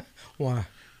 Why?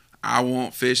 I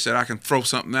want fish that I can throw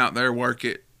something out there, work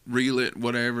it, reel it,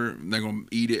 whatever. They're going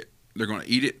to eat it. They're going to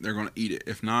eat it. They're going to eat it.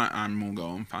 If not, I'm going to go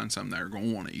and find something that are going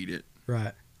to want to eat it.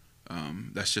 Right.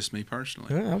 That's just me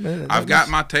personally. Yeah, I mean, I've got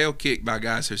my tail kicked by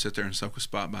guys who sit there and soak a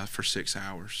spot by for 6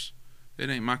 hours. It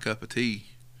ain't my cup of tea.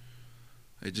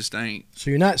 It just ain't. So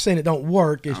you're not saying it don't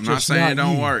work. I'm not saying it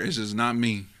don't work. It's just not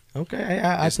me. Okay,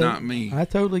 it's not me. I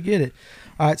totally get it.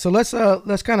 All right, so let's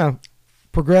kind of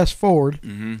progress forward,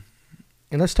 mm-hmm.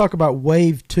 and let's talk about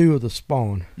wave 2 of the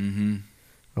spawn. Mm-hmm.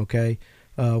 Okay,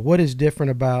 what is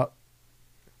different about,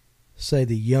 say,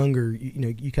 the younger?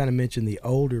 You kind of mentioned the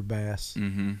older bass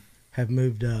mm-hmm. have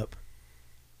moved up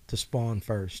to spawn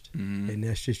first, mm-hmm. and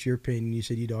that's just your opinion. You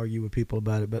said you'd argue with people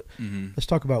about it, but mm-hmm. let's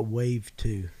talk about wave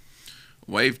 2.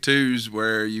 Wave 2's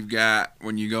where you've got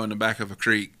when you go in the back of a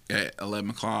creek at 11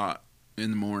 o'clock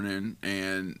in the morning,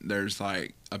 and there's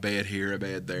like a bed here, a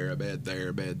bed there, a bed there,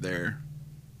 a bed there,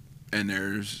 and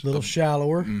there's a little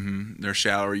shallower. Mm-hmm. They're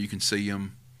shallower. You can see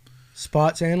them.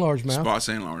 Spots and largemouth. Spots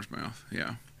and largemouth.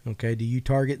 Yeah. Okay. Do you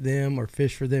target them or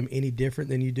fish for them any different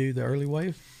than you do the early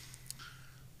wave?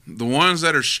 The ones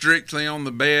that are strictly on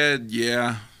the bed,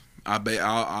 yeah,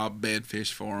 I'll bed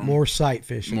fish for them. More sight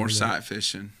fishing. More sight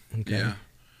fishing. Okay. Yeah.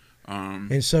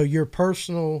 And so your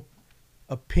personal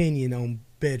opinion on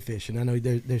bed fishing, I know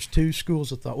there's 2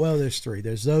 schools of thought. Well, there's 3.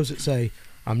 There's those that say,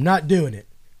 I'm not doing it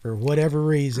for whatever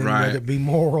reason, right. whether it be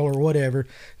moral or whatever.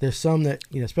 There's some that,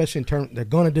 especially in terms, they're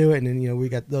going to do it. And then, we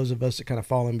got those of us that kind of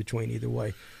fall in between either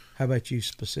way. How about you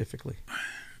specifically?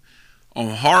 On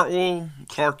Hartwell,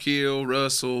 Clark Hill,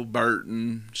 Russell,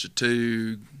 Burton,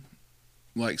 Chattooga,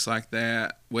 lakes like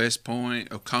that, West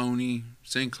Point, Oconee,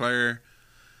 Sinclair,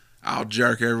 I'll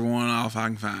jerk every one off I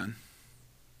can find.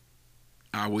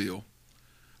 I will.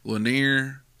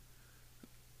 Lanier,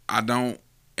 I don't.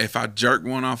 If I jerk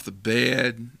one off the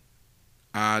bed,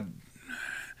 I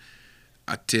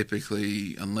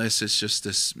typically, unless it's just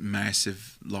this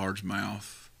massive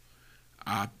largemouth,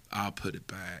 I'll put it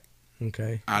back.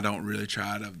 Okay. I don't really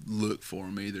try to look for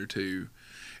them either, too.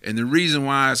 And the reason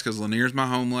why is because Lanier's my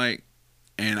home lake,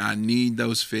 and I need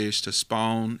those fish to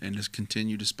spawn and just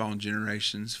continue to spawn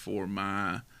generations for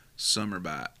my summer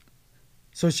bite.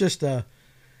 So it's just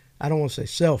I don't want to say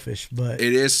selfish, but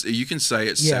It is. You can say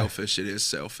it's selfish. It is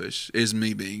selfish. It is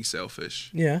me being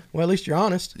selfish. Yeah. Well, at least you're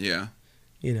honest. Yeah.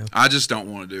 You know. I just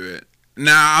don't want to do it.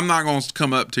 Now, I'm not going to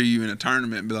come up to you in a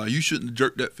tournament and be like, you shouldn't have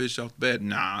jerked that fish off the bed.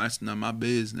 Nah, that's none of my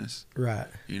business. Right.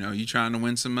 You know, you trying to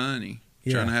win some money.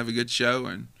 Trying to have a good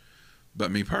showing.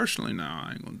 But me personally, no,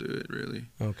 I ain't going to do it, really.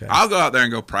 Okay. I'll go out there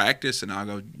and go practice, and I'll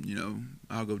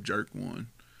go jerk one.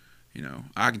 You know,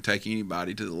 I can take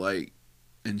anybody to the lake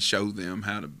and show them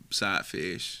how to sight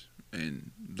fish,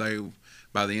 and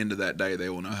by the end of that day, they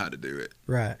will know how to do it.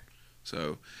 Right.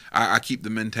 So I keep the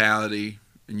mentality,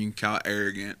 and you can call it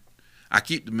arrogant. I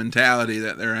keep the mentality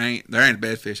that there ain't a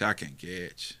bad fish I can't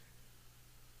catch.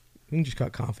 You can just call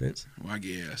it confidence. Well, I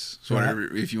guess. So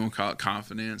whatever, if you want to call it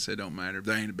confidence, it don't matter. If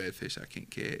there ain't a bad fish I can't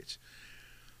catch.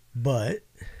 But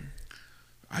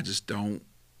I just don't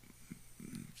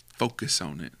focus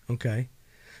on it. Okay.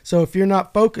 So if you're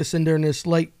not focusing during this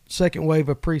late second wave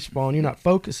of pre-spawn, you're not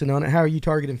focusing on it, how are you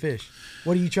targeting fish?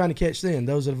 What are you trying to catch then?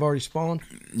 Those that have already spawned?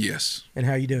 Yes. And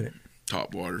how are you doing it?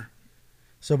 Top water.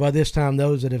 So by this time,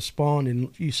 those that have spawned,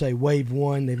 and you say wave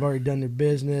one, they've already done their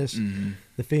business. Mm-hmm.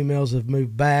 The females have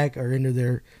moved back or into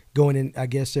their going in. I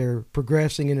guess they're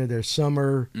progressing into their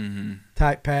summer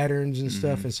type patterns and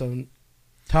stuff. And so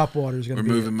top water is going to be.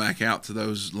 We're moving back out to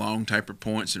those long taper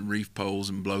points and reef poles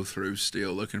and blow throughs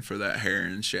still, looking for that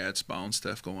herring and shad spawn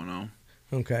stuff going on.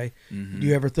 Okay. Do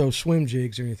you ever throw swim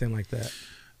jigs or anything like that?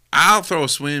 I'll throw a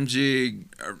swim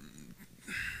jig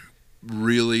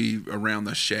really around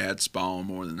the shad spawn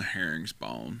more than the herring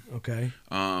spawn. Okay.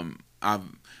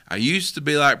 I used to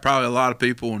be like probably a lot of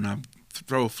people and I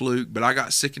throw a fluke, but I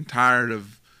got sick and tired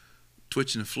of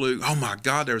twitching the fluke. Oh my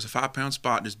God, there was a 5-pound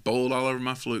spot just bowled all over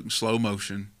my fluke in slow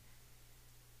motion.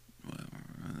 Well,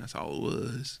 that's all it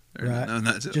was. Right.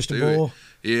 That's just a bowl.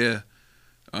 Yeah.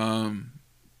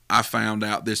 I found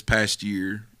out this past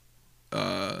year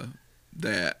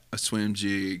that a swim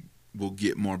jig will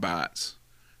get more bites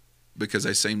because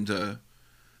they seem to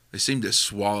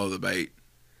swallow the bait.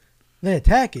 They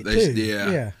attack it too.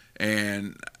 Yeah.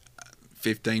 And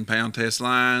 15-pound test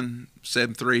line,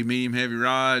 7.3 medium heavy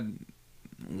rod,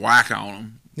 whack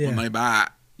on them when they bite.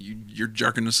 You're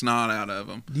jerking the snot out of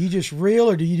them. Do you just reel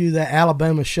or do you do that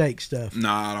Alabama shake stuff?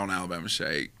 No, I don't Alabama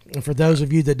shake. And for those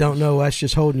of you that don't know, that's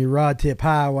just holding your rod tip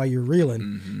high while you're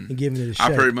reeling and giving it a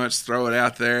shake. I pretty much throw it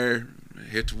out there,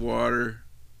 hit the water,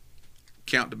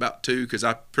 count to about 2 because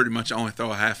I pretty much only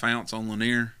throw a half ounce on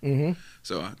Lanier.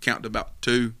 So I count to about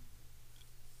 2,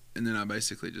 and then I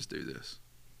basically just do this.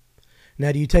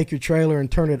 Now, do you take your trailer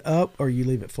and turn it up or you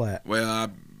leave it flat?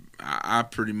 Well, I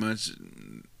pretty much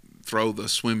throw the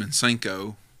swimming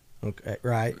Senko. Okay,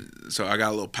 right. So I got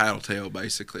a little paddle tail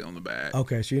basically on the back.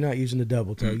 Okay, so you're not using the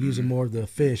double tail. You're using more of the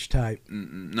fish type.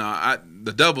 No,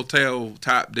 the double tail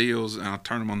type deals, and I'll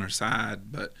turn them on their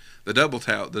side. But the double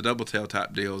tail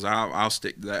type deals, I'll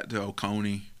stick to that to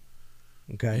Oconee.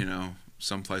 Okay. You know,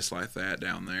 someplace like that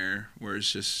down there where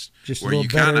it's just where you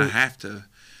kind of have to,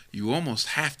 you almost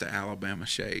have to Alabama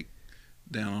shake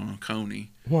down on Oconee.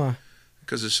 Why?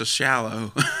 Because it's so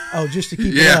shallow. Oh, just to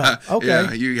keep it up. Okay.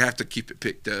 Yeah, you have to keep it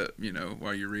picked up, you know,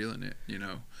 while you're reeling it, you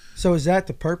know. So is that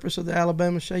the purpose of the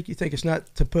Alabama shake? You think it's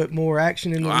not to put more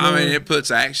action in the I mean, it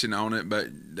puts action on it, but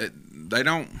they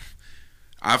don't.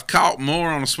 I've caught more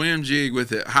on a swim jig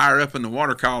with it higher up in the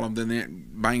water column than it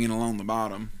banging along the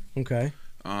bottom. Okay.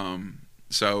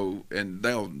 So, and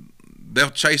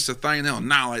they'll chase the thing, they'll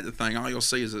annihilate the thing. All you'll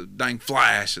see is a dang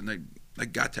flash, and they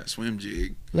got that swim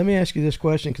jig. Let me ask you this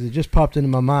question because it just popped into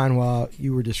my mind while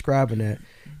you were describing that.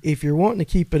 If you're wanting to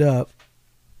keep it up,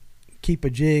 keep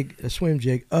a swim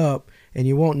jig up, and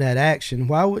you want that action,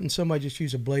 why wouldn't somebody just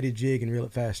use a bladed jig and reel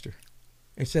it faster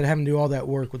instead of having to do all that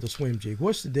work with a swim jig?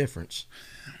 What's the difference?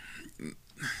 You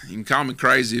can call me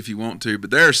crazy if you want to, but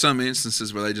there are some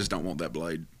instances where they just don't want that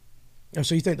blade. Oh,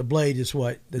 so you think the blade is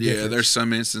what? Yeah, there's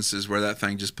some instances where that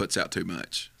thing just puts out too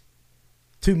much.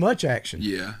 Too much action.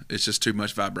 Yeah, it's just too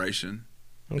much vibration.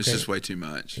 Okay. It's just way too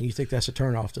much. And you think that's a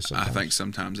turnoff to sometimes? I think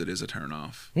sometimes it is a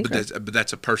turnoff. Okay. But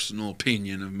that's a personal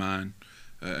opinion of mine.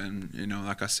 And you know,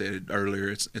 like I said earlier,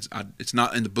 it's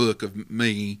not in the book of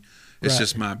me. It's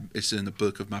just it's in the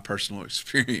book of my personal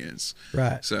experience.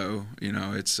 Right. So you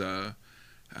know,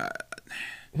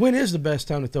 when is the best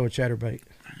time to throw a chatterbait?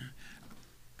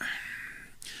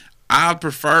 I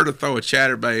prefer to throw a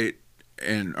chatterbait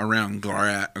around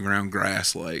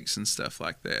grass lakes and stuff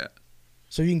like that.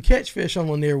 So you can catch fish on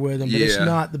Lanier with them, but it's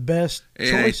not the best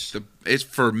choice? It's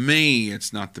for me,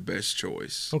 it's not the best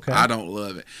choice. Okay. I don't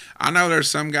love it. I know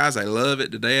there's some guys, they love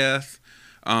it to death.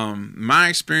 My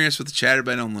experience with the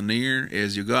chatterbait on Lanier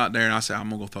is you go out there and I say, I'm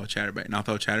going to go throw a chatterbait. And I'll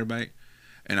throw a chatterbait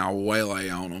and I'll waylay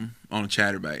on them on a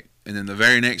chatterbait. And then the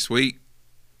very next week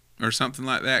or something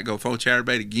like that, go throw a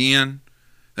chatterbait again.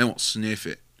 They won't sniff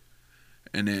it.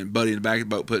 And then buddy in the back of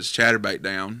the boat puts a chatterbait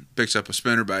down, picks up a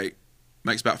spinnerbait,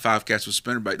 makes about 5 casts with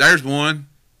spinnerbait. There's one.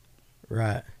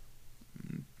 Right.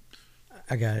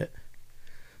 I got it.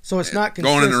 So it's not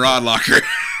consistent. Going in the rod locker.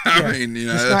 I mean, you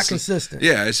know, it's not consistent.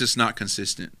 Yeah, it's just not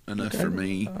consistent enough for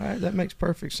me. All right, that makes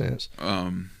perfect sense.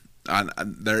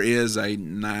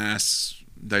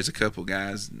 There's a couple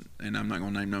guys, and I'm not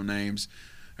going to name no names.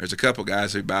 There's a couple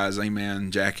guys who buy Z-Man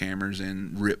jackhammers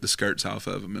and rip the skirts off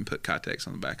of them and put Kytex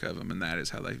on the back of them, and that is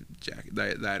how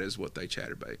that is what they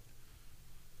chatterbait.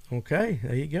 Okay,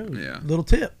 there you go. Yeah. Little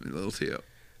tip. I ain't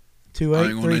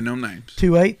going 28 to name no names.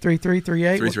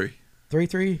 283338 33.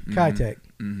 33 Kytex.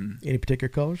 Mm-hmm. Any particular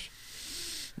colors?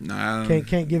 No.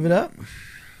 Can't give it up.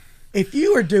 If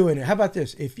you were doing it, how about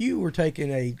this? If you were taking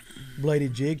a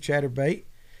bladed jig chatterbait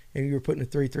and you were putting a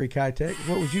 33 Kytex,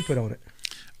 what would you put on it?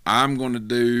 I'm going to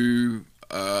do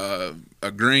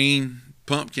a green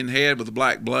pumpkin head with a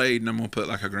black blade, and I'm going to put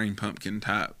like a green pumpkin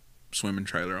type swimming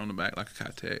trailer on the back like a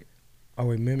Kytex. Are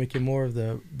we mimicking more of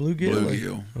the bluegill?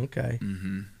 Bluegill. Okay.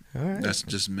 Mm-hmm. All right. That's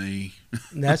just me.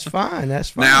 That's fine.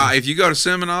 That's fine. Now, if you go to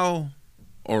Seminole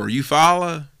or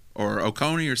Eufaula or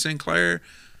Oconee or Sinclair,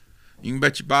 you can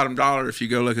bet your bottom dollar if you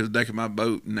go look at the deck of my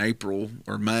boat in April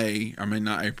or May. I mean,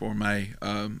 not April or May.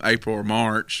 April or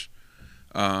March.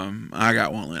 I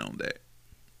got one laying on deck.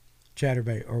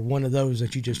 Chatterbait or one of those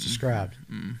that you just described.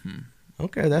 Mm-hmm.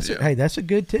 Okay, that's a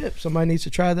good tip. Somebody needs to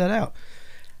try that out.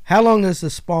 How long does the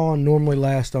spawn normally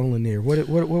last on Lanier? What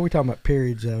are we talking about?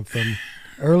 Periods of from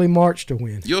early March to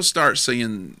when? You'll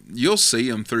see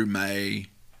them through May,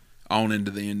 on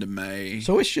into the end of May.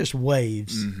 So it's just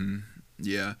waves. Mm-hmm.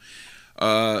 Yeah.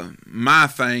 My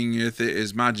thing with it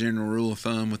is my general rule of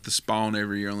thumb with the spawn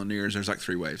every year on Lanier is there's like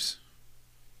 3 waves.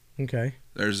 Okay.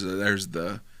 There's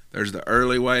the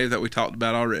early wave that we talked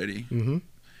about already. Mm-hmm.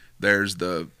 There's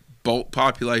the bulk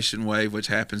population wave, which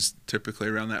happens typically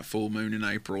around that full moon in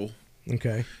April.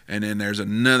 Okay. And then there's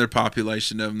another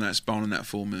population of them that spawn in that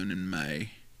full moon in May.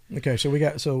 Okay, so we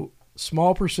got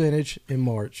small percentage in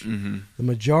March, mm-hmm. the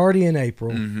majority in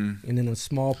April, mm-hmm. and then a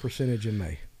small percentage in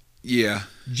May. Yeah.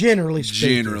 Generally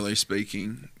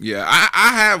speaking. Yeah.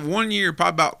 I have one year,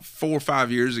 probably about 4 or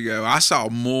 5 years ago, I saw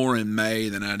more in May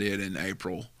than I did in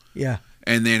April. Yeah.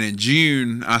 And then in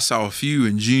June, I saw a few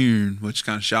in June, which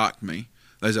kind of shocked me.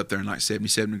 They was up there in like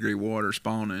 77-degree water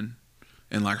spawning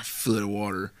in like a foot of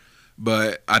water.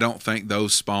 But I don't think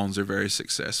those spawns are very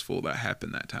successful that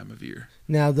happen that time of year.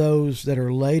 Now, those that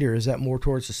are later, is that more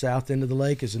towards the south end of the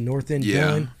lake? Is the north end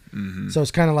done? Mm-hmm. So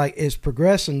it's kind of like it's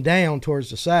progressing down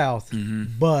towards the south, mm-hmm.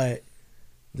 but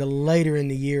the later in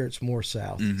the year, it's more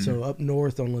south. Mm-hmm. So up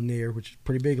north on Lanier, which is a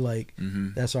pretty big lake, mm-hmm.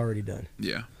 that's already done.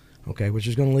 Yeah. Okay, which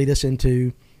is going to lead us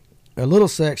into a little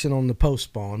section on the post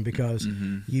spawn because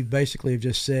mm-hmm. you basically have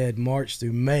just said March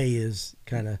through May is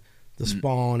kind of the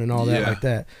spawn and all that like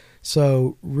that.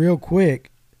 So real quick,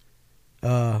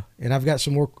 and I've got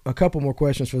a couple more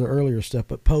questions for the earlier stuff,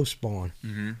 but post spawn,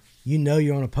 mm-hmm. you know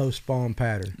you're on a post spawn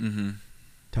pattern. Mm-hmm.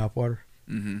 Topwater.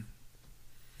 Mm-hmm.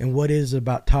 And what is it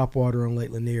about topwater on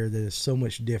Lake Lanier that is so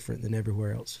much different than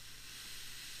everywhere else?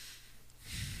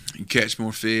 You catch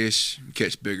more fish, you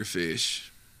catch bigger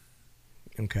fish.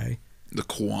 Okay. The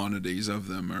quantities of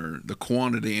them the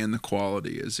quantity and the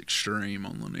quality is extreme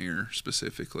on Lanier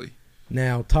specifically.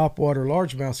 Now, topwater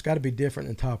largemouth's got to be different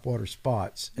than topwater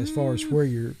spots as far as where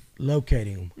you're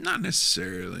locating them. Not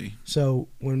necessarily. So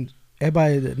when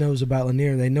everybody that knows about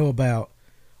Lanier, they know about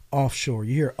offshore.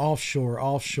 You hear offshore,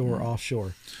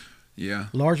 offshore. Yeah.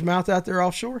 Largemouth out there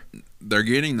offshore? They're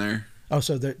getting there. Oh,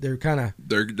 so they're kind of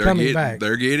coming back.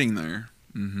 They're getting there.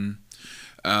 Mm-hmm.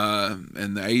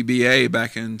 And the ABA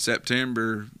back in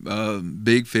September,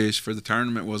 big fish for the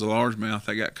tournament was a largemouth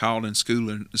that got caught in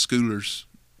schoolers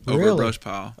over a brush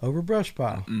pile. Over brush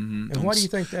pile. Mm-hmm. And why do you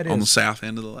think that is? On the south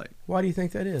end of the lake. Why do you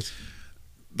think that is?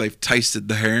 they've tasted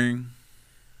the herring.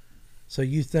 So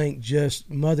you think just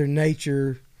Mother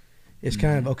Nature is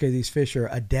kind of, okay, these fish are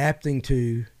adapting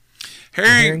to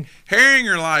herring. Herring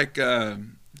are like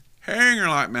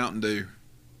Mountain Dew.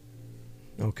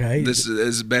 Okay. This is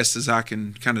as best as I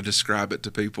can kind of describe it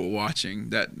to people watching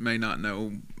that may not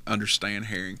understand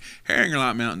herring. Herring are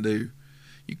like Mountain Dew.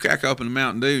 You crack open a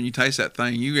Mountain Dew and you taste that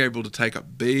thing, you're able to take a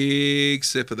big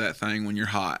sip of that thing when you're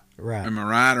hot. Right. Am I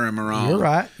right or am I wrong? You're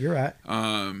right.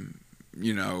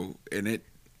 You know, and it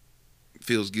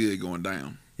feels good going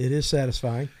down. It is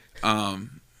satisfying.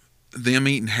 Them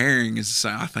eating herring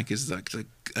I think is like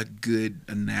a good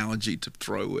analogy to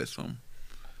throw with them.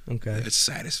 Okay. It's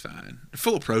satisfying. They're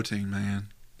full of protein, man.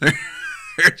 They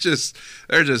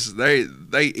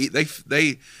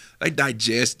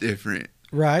digest different.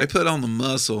 Right. They put on the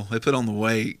muscle. They put on the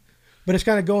weight. But it's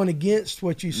kind of going against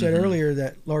what you said earlier,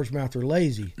 that largemouth are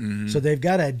lazy. So they've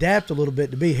got to adapt a little bit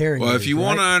to be herring. Well, if you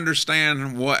want to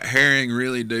understand what herring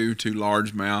really do to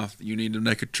largemouth, you need to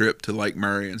make a trip to Lake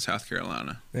Murray in South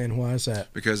Carolina. And why is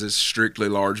that? Because it's strictly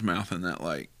largemouth in that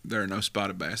lake. There are no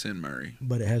spotted bass in Murray.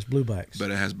 But it has bluebacks.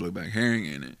 But it has blueback herring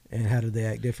in it. And how do they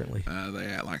act differently? They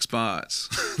act like spots.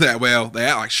 They act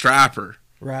like striper.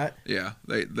 Right. Yeah,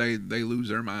 they lose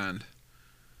their mind.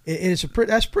 That's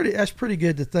pretty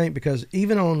good to think, because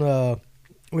even on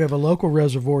we have a local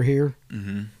reservoir here,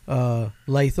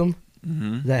 Latham,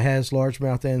 that has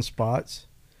largemouth and spots.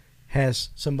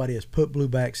 Somebody has put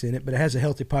bluebacks in it, but it has a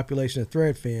healthy population of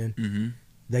threadfin.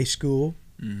 They school.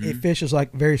 It fishes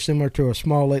like very similar to a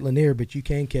small Lake Lanier, but you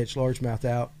can catch largemouth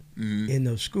out in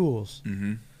those schools.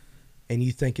 And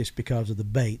you think it's because of the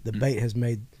bait. The bait has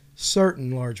made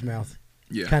certain largemouth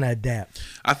kind of adapt.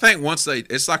 I think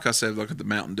it's like I said, look at the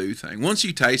Mountain Dew thing. Once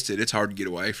you taste it, it's hard to get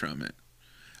away from it.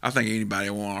 I think anybody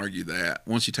won't argue that.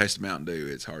 Once you taste the Mountain Dew,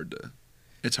 it's hard to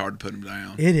put them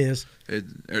down. It is.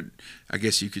 I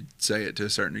guess you could say it to a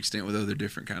certain extent with other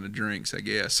different kind of drinks, I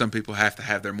guess. Some people have to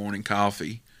have their morning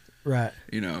coffee. Right.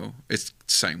 You know, it's the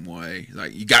same way.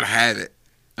 Like, you got to have it.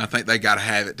 I think they got to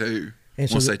have it too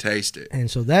once they taste it.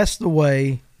 And so that's the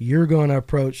way you're going to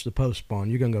approach the post spawn.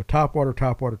 You're going to go top water,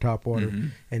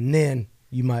 and then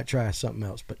you might try something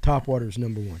else. But top water is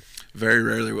number one. Very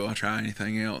rarely will I try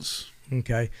anything else.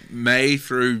 Okay. May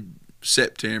through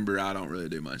September, I don't really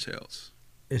do much else.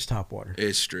 It's top water.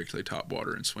 It's strictly top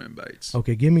water and swim baits.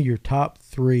 Okay, give me your top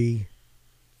 3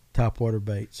 top water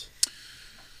baits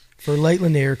for Lake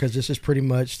Lanier, because this is pretty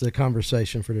much the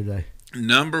conversation for today.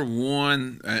 Number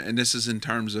one, and this is in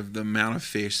terms of the amount of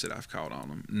fish that I've caught on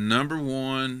them. Number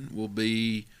one will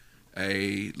be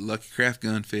a Lucky Craft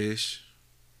gunfish.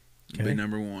 Will be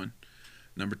number one.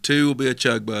 Number 2 will be a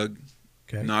chug bug.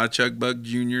 Okay. Not a chug bug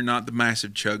junior, not the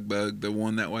massive chug bug, the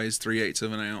one that weighs 3/8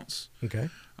 of an ounce. Okay.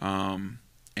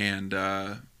 And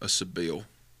a Sebile,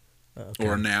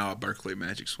 or now a Berkeley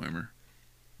Magic Swimmer.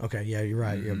 Okay, yeah, you're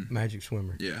right. You're a Magic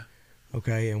Swimmer. Yeah.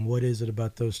 Okay, and what is it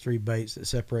about those 3 baits that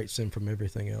separates them from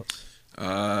everything else?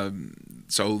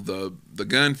 So the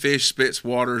gunfish spits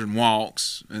water and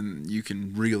walks, and you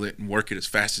can reel it and work it as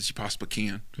fast as you possibly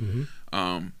can.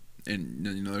 And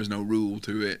you know, there's no rule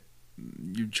to it.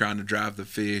 You're trying to drive the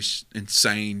fish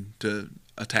insane to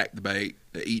attack the bait,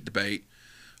 to eat the bait.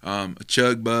 A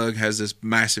chug bug has this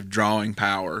massive drawing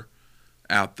power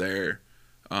out there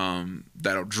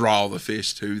that'll draw the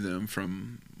fish to them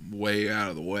from way out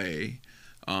of the way.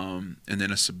 And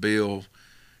then a Sebile,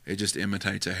 it just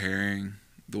imitates a herring,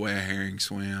 the way a herring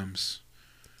swims.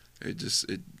 It's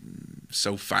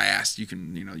so fast. You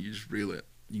just reel it.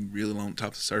 You can reel it on top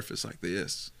of the surface like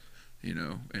this,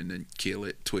 and then kill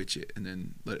it, twitch it, and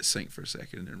then let it sink for a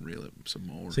second, and then reel it some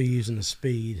more. So you're using the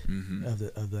speed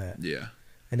of that. Yeah.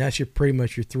 And that's pretty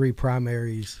much your 3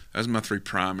 primaries. That's my 3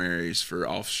 primaries for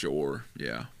offshore.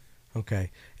 Yeah.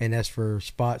 Okay, and that's for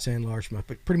spots and largemouth.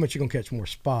 But pretty much you're gonna catch more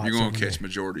spots. You're gonna catch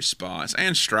majority spots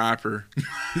and striper.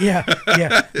 Yeah.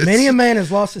 Many a man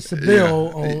has lost his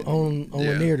Sebile on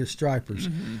Lanier to stripers.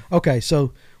 Okay,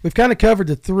 so we've kind of covered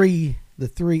the three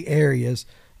areas.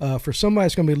 For somebody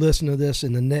that's gonna be listening to this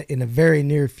in the very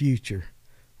near future.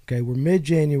 Okay, we're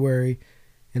mid-January,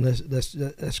 and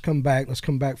let's come back. Let's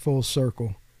come back full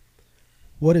circle.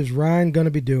 What is Ryan going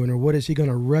to be doing, or what is he going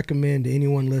to recommend to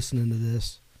anyone listening to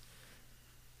this?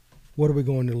 What are we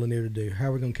going to Lanier to do? How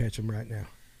are we going to catch them right now,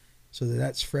 so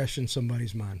that's fresh in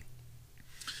somebody's mind?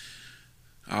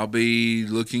 I'll be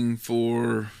looking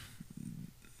for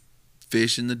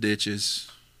fish in the ditches.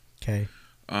 Okay.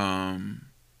 And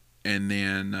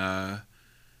then I'll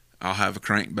have a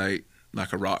crankbait,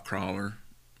 like a rock crawler.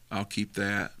 I'll keep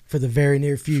that for the very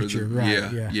near future.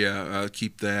 Right? Yeah. I'll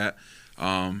keep that.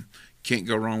 Can't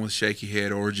go wrong with shaky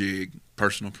head or jig.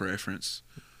 Personal preference.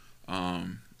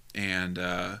 and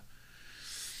a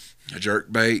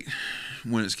jerk bait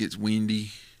when it gets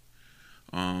windy.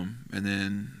 And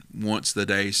then once the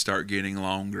days start getting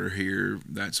longer here,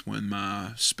 that's when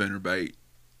my spinner bait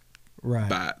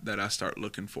bite that I start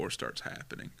looking for starts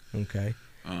happening. Okay.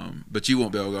 But you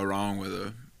won't be able to go wrong with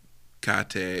a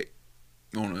Kitech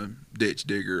on a ditch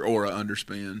digger or a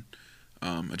underspin,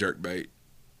 a jerk bait,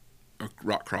 a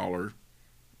rock crawler,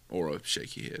 or a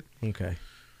shaky head. Okay.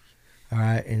 All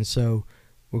right. And so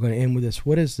we're going to end with this.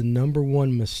 What is the number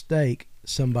one mistake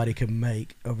somebody could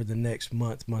make over the next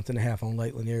month and a half on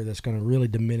Lake Lanier that's going to really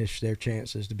diminish their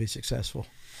chances to be successful?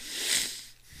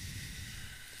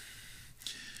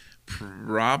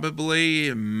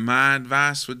 Probably my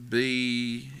advice would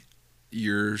be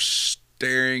you're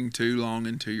staring too long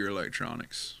into your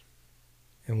electronics.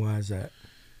 And why is that?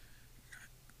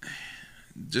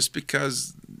 Just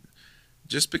because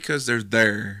they're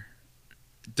there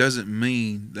doesn't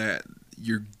mean that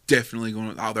you're definitely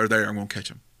going to, they're there, I'm going to catch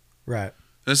them. Right.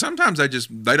 And sometimes they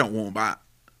don't want to bite.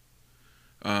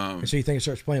 And so you think it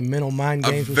starts playing mental mind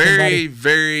games with somebody? somebody? A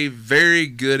very, very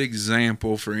good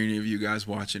example for any of you guys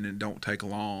watching, and don't take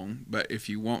long, but if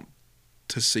you want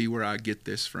to see where I get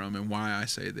this from and why I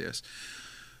say this.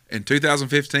 In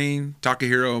 2015,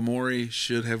 Takahiro Omori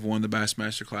should have won the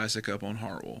Bassmaster Classic up on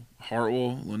Hartwell.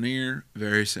 Hartwell, Lanier,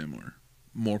 very similar.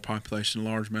 More population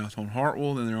largemouth on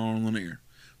Hartwell than there are on Lanier.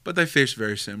 But they fish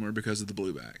very similar because of the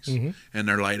bluebacks. Mm-hmm. And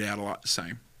they're laid out a lot the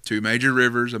same. 2 major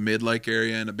rivers, a mid-lake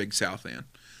area, and a big south end.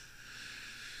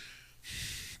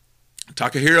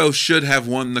 Takahiro should have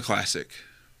won the Classic.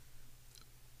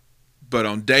 But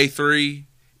on day 3,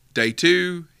 day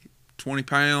 2, 20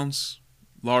 pounds,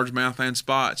 largemouth and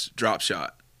spots, drop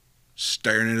shot,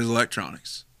 staring at his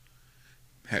electronics.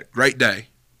 Had a great day.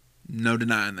 No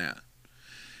denying that.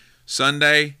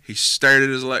 Sunday, he stared at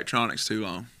his electronics too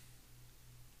long.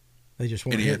 They just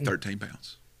weren't and he hitting. had 13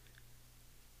 pounds.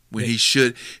 When he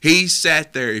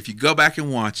sat there. If you go back and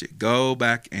watch it,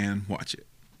 Takahiro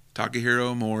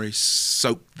Omori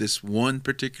soaked this one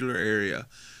particular area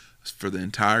for the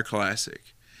entire Classic.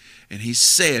 And he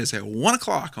says at 1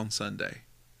 o'clock on Sunday,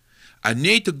 I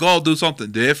need to go do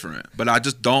something different, but I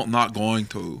just not going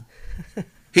to.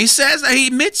 He says that, he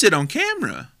admits it on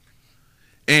camera.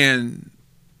 And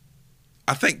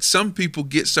I think some people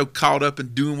get so caught up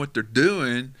in doing what they're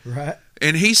doing. Right.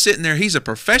 And he's sitting there. He's a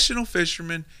professional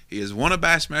fisherman. He has won a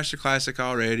Bassmaster Classic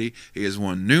already. He has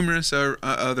won numerous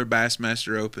other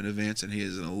Bassmaster Open events, and he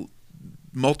is a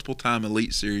multiple-time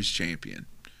Elite Series champion.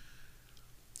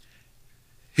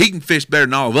 He can fish better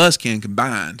than all of us can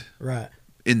combined. Right.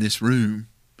 In this room.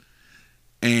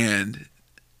 And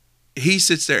he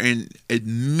sits there and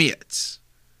admits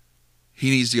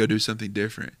he needs to go do something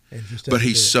different. But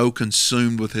he's so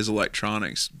consumed with his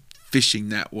electronics fishing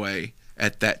that way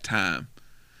at that time.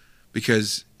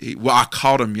 Because, I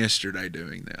caught him yesterday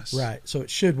doing this. Right. So it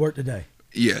should work today.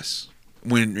 Yes.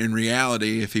 When in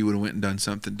reality, if he would have went and done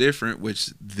something different, which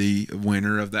the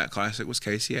winner of that Classic was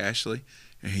Casey Ashley,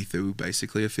 and he threw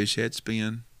basically a fish head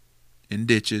spin in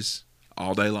ditches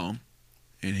all day long,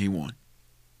 and he won.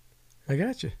 I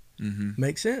got you. Mm-hmm.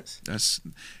 Makes sense.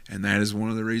 That is one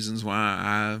of the reasons why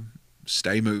I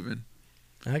stay moving.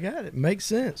 I got it. Makes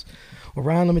sense. Well,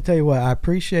 Ryan, let me tell you what. I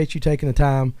appreciate you taking the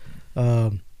time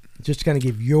just to kind of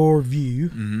give your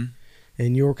view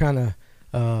and your kind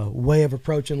of way of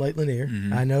approaching Lake Lanier.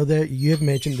 Mm-hmm. I know that you have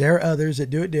mentioned there are others that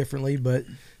do it differently, but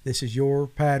this is your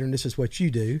pattern. This is what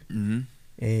you do. Mm-hmm.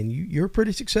 And you're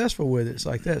pretty successful with it. It's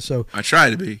like that. So I try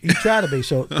to be. You try to be.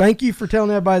 So thank you for telling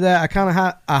everybody that.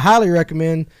 I highly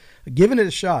recommend giving it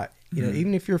a shot. You know,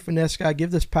 even if you're a finesse guy,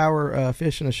 give this power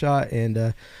fishing a shot.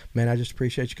 And man, I just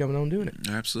appreciate you coming on and doing it.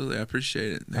 Absolutely, I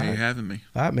appreciate it. Thank you for having me.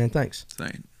 All right, man. Thanks.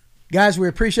 Thanks. Guys, we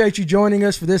appreciate you joining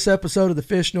us for this episode of the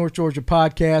Fish North Georgia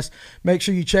podcast. Make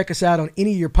sure you check us out on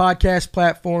any of your podcast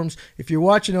platforms. If you're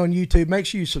watching on YouTube, make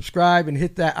sure you subscribe and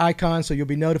hit that icon so you'll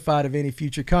be notified of any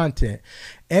future content.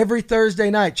 Every Thursday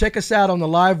night, check us out on the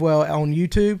live well on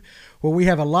YouTube, where we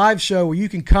have a live show where you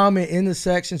can comment in the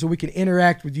section so we can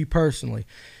interact with you personally.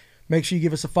 Make sure you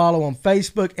give us a follow on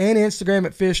Facebook and Instagram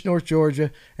at Fish North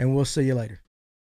Georgia, and we'll see you later.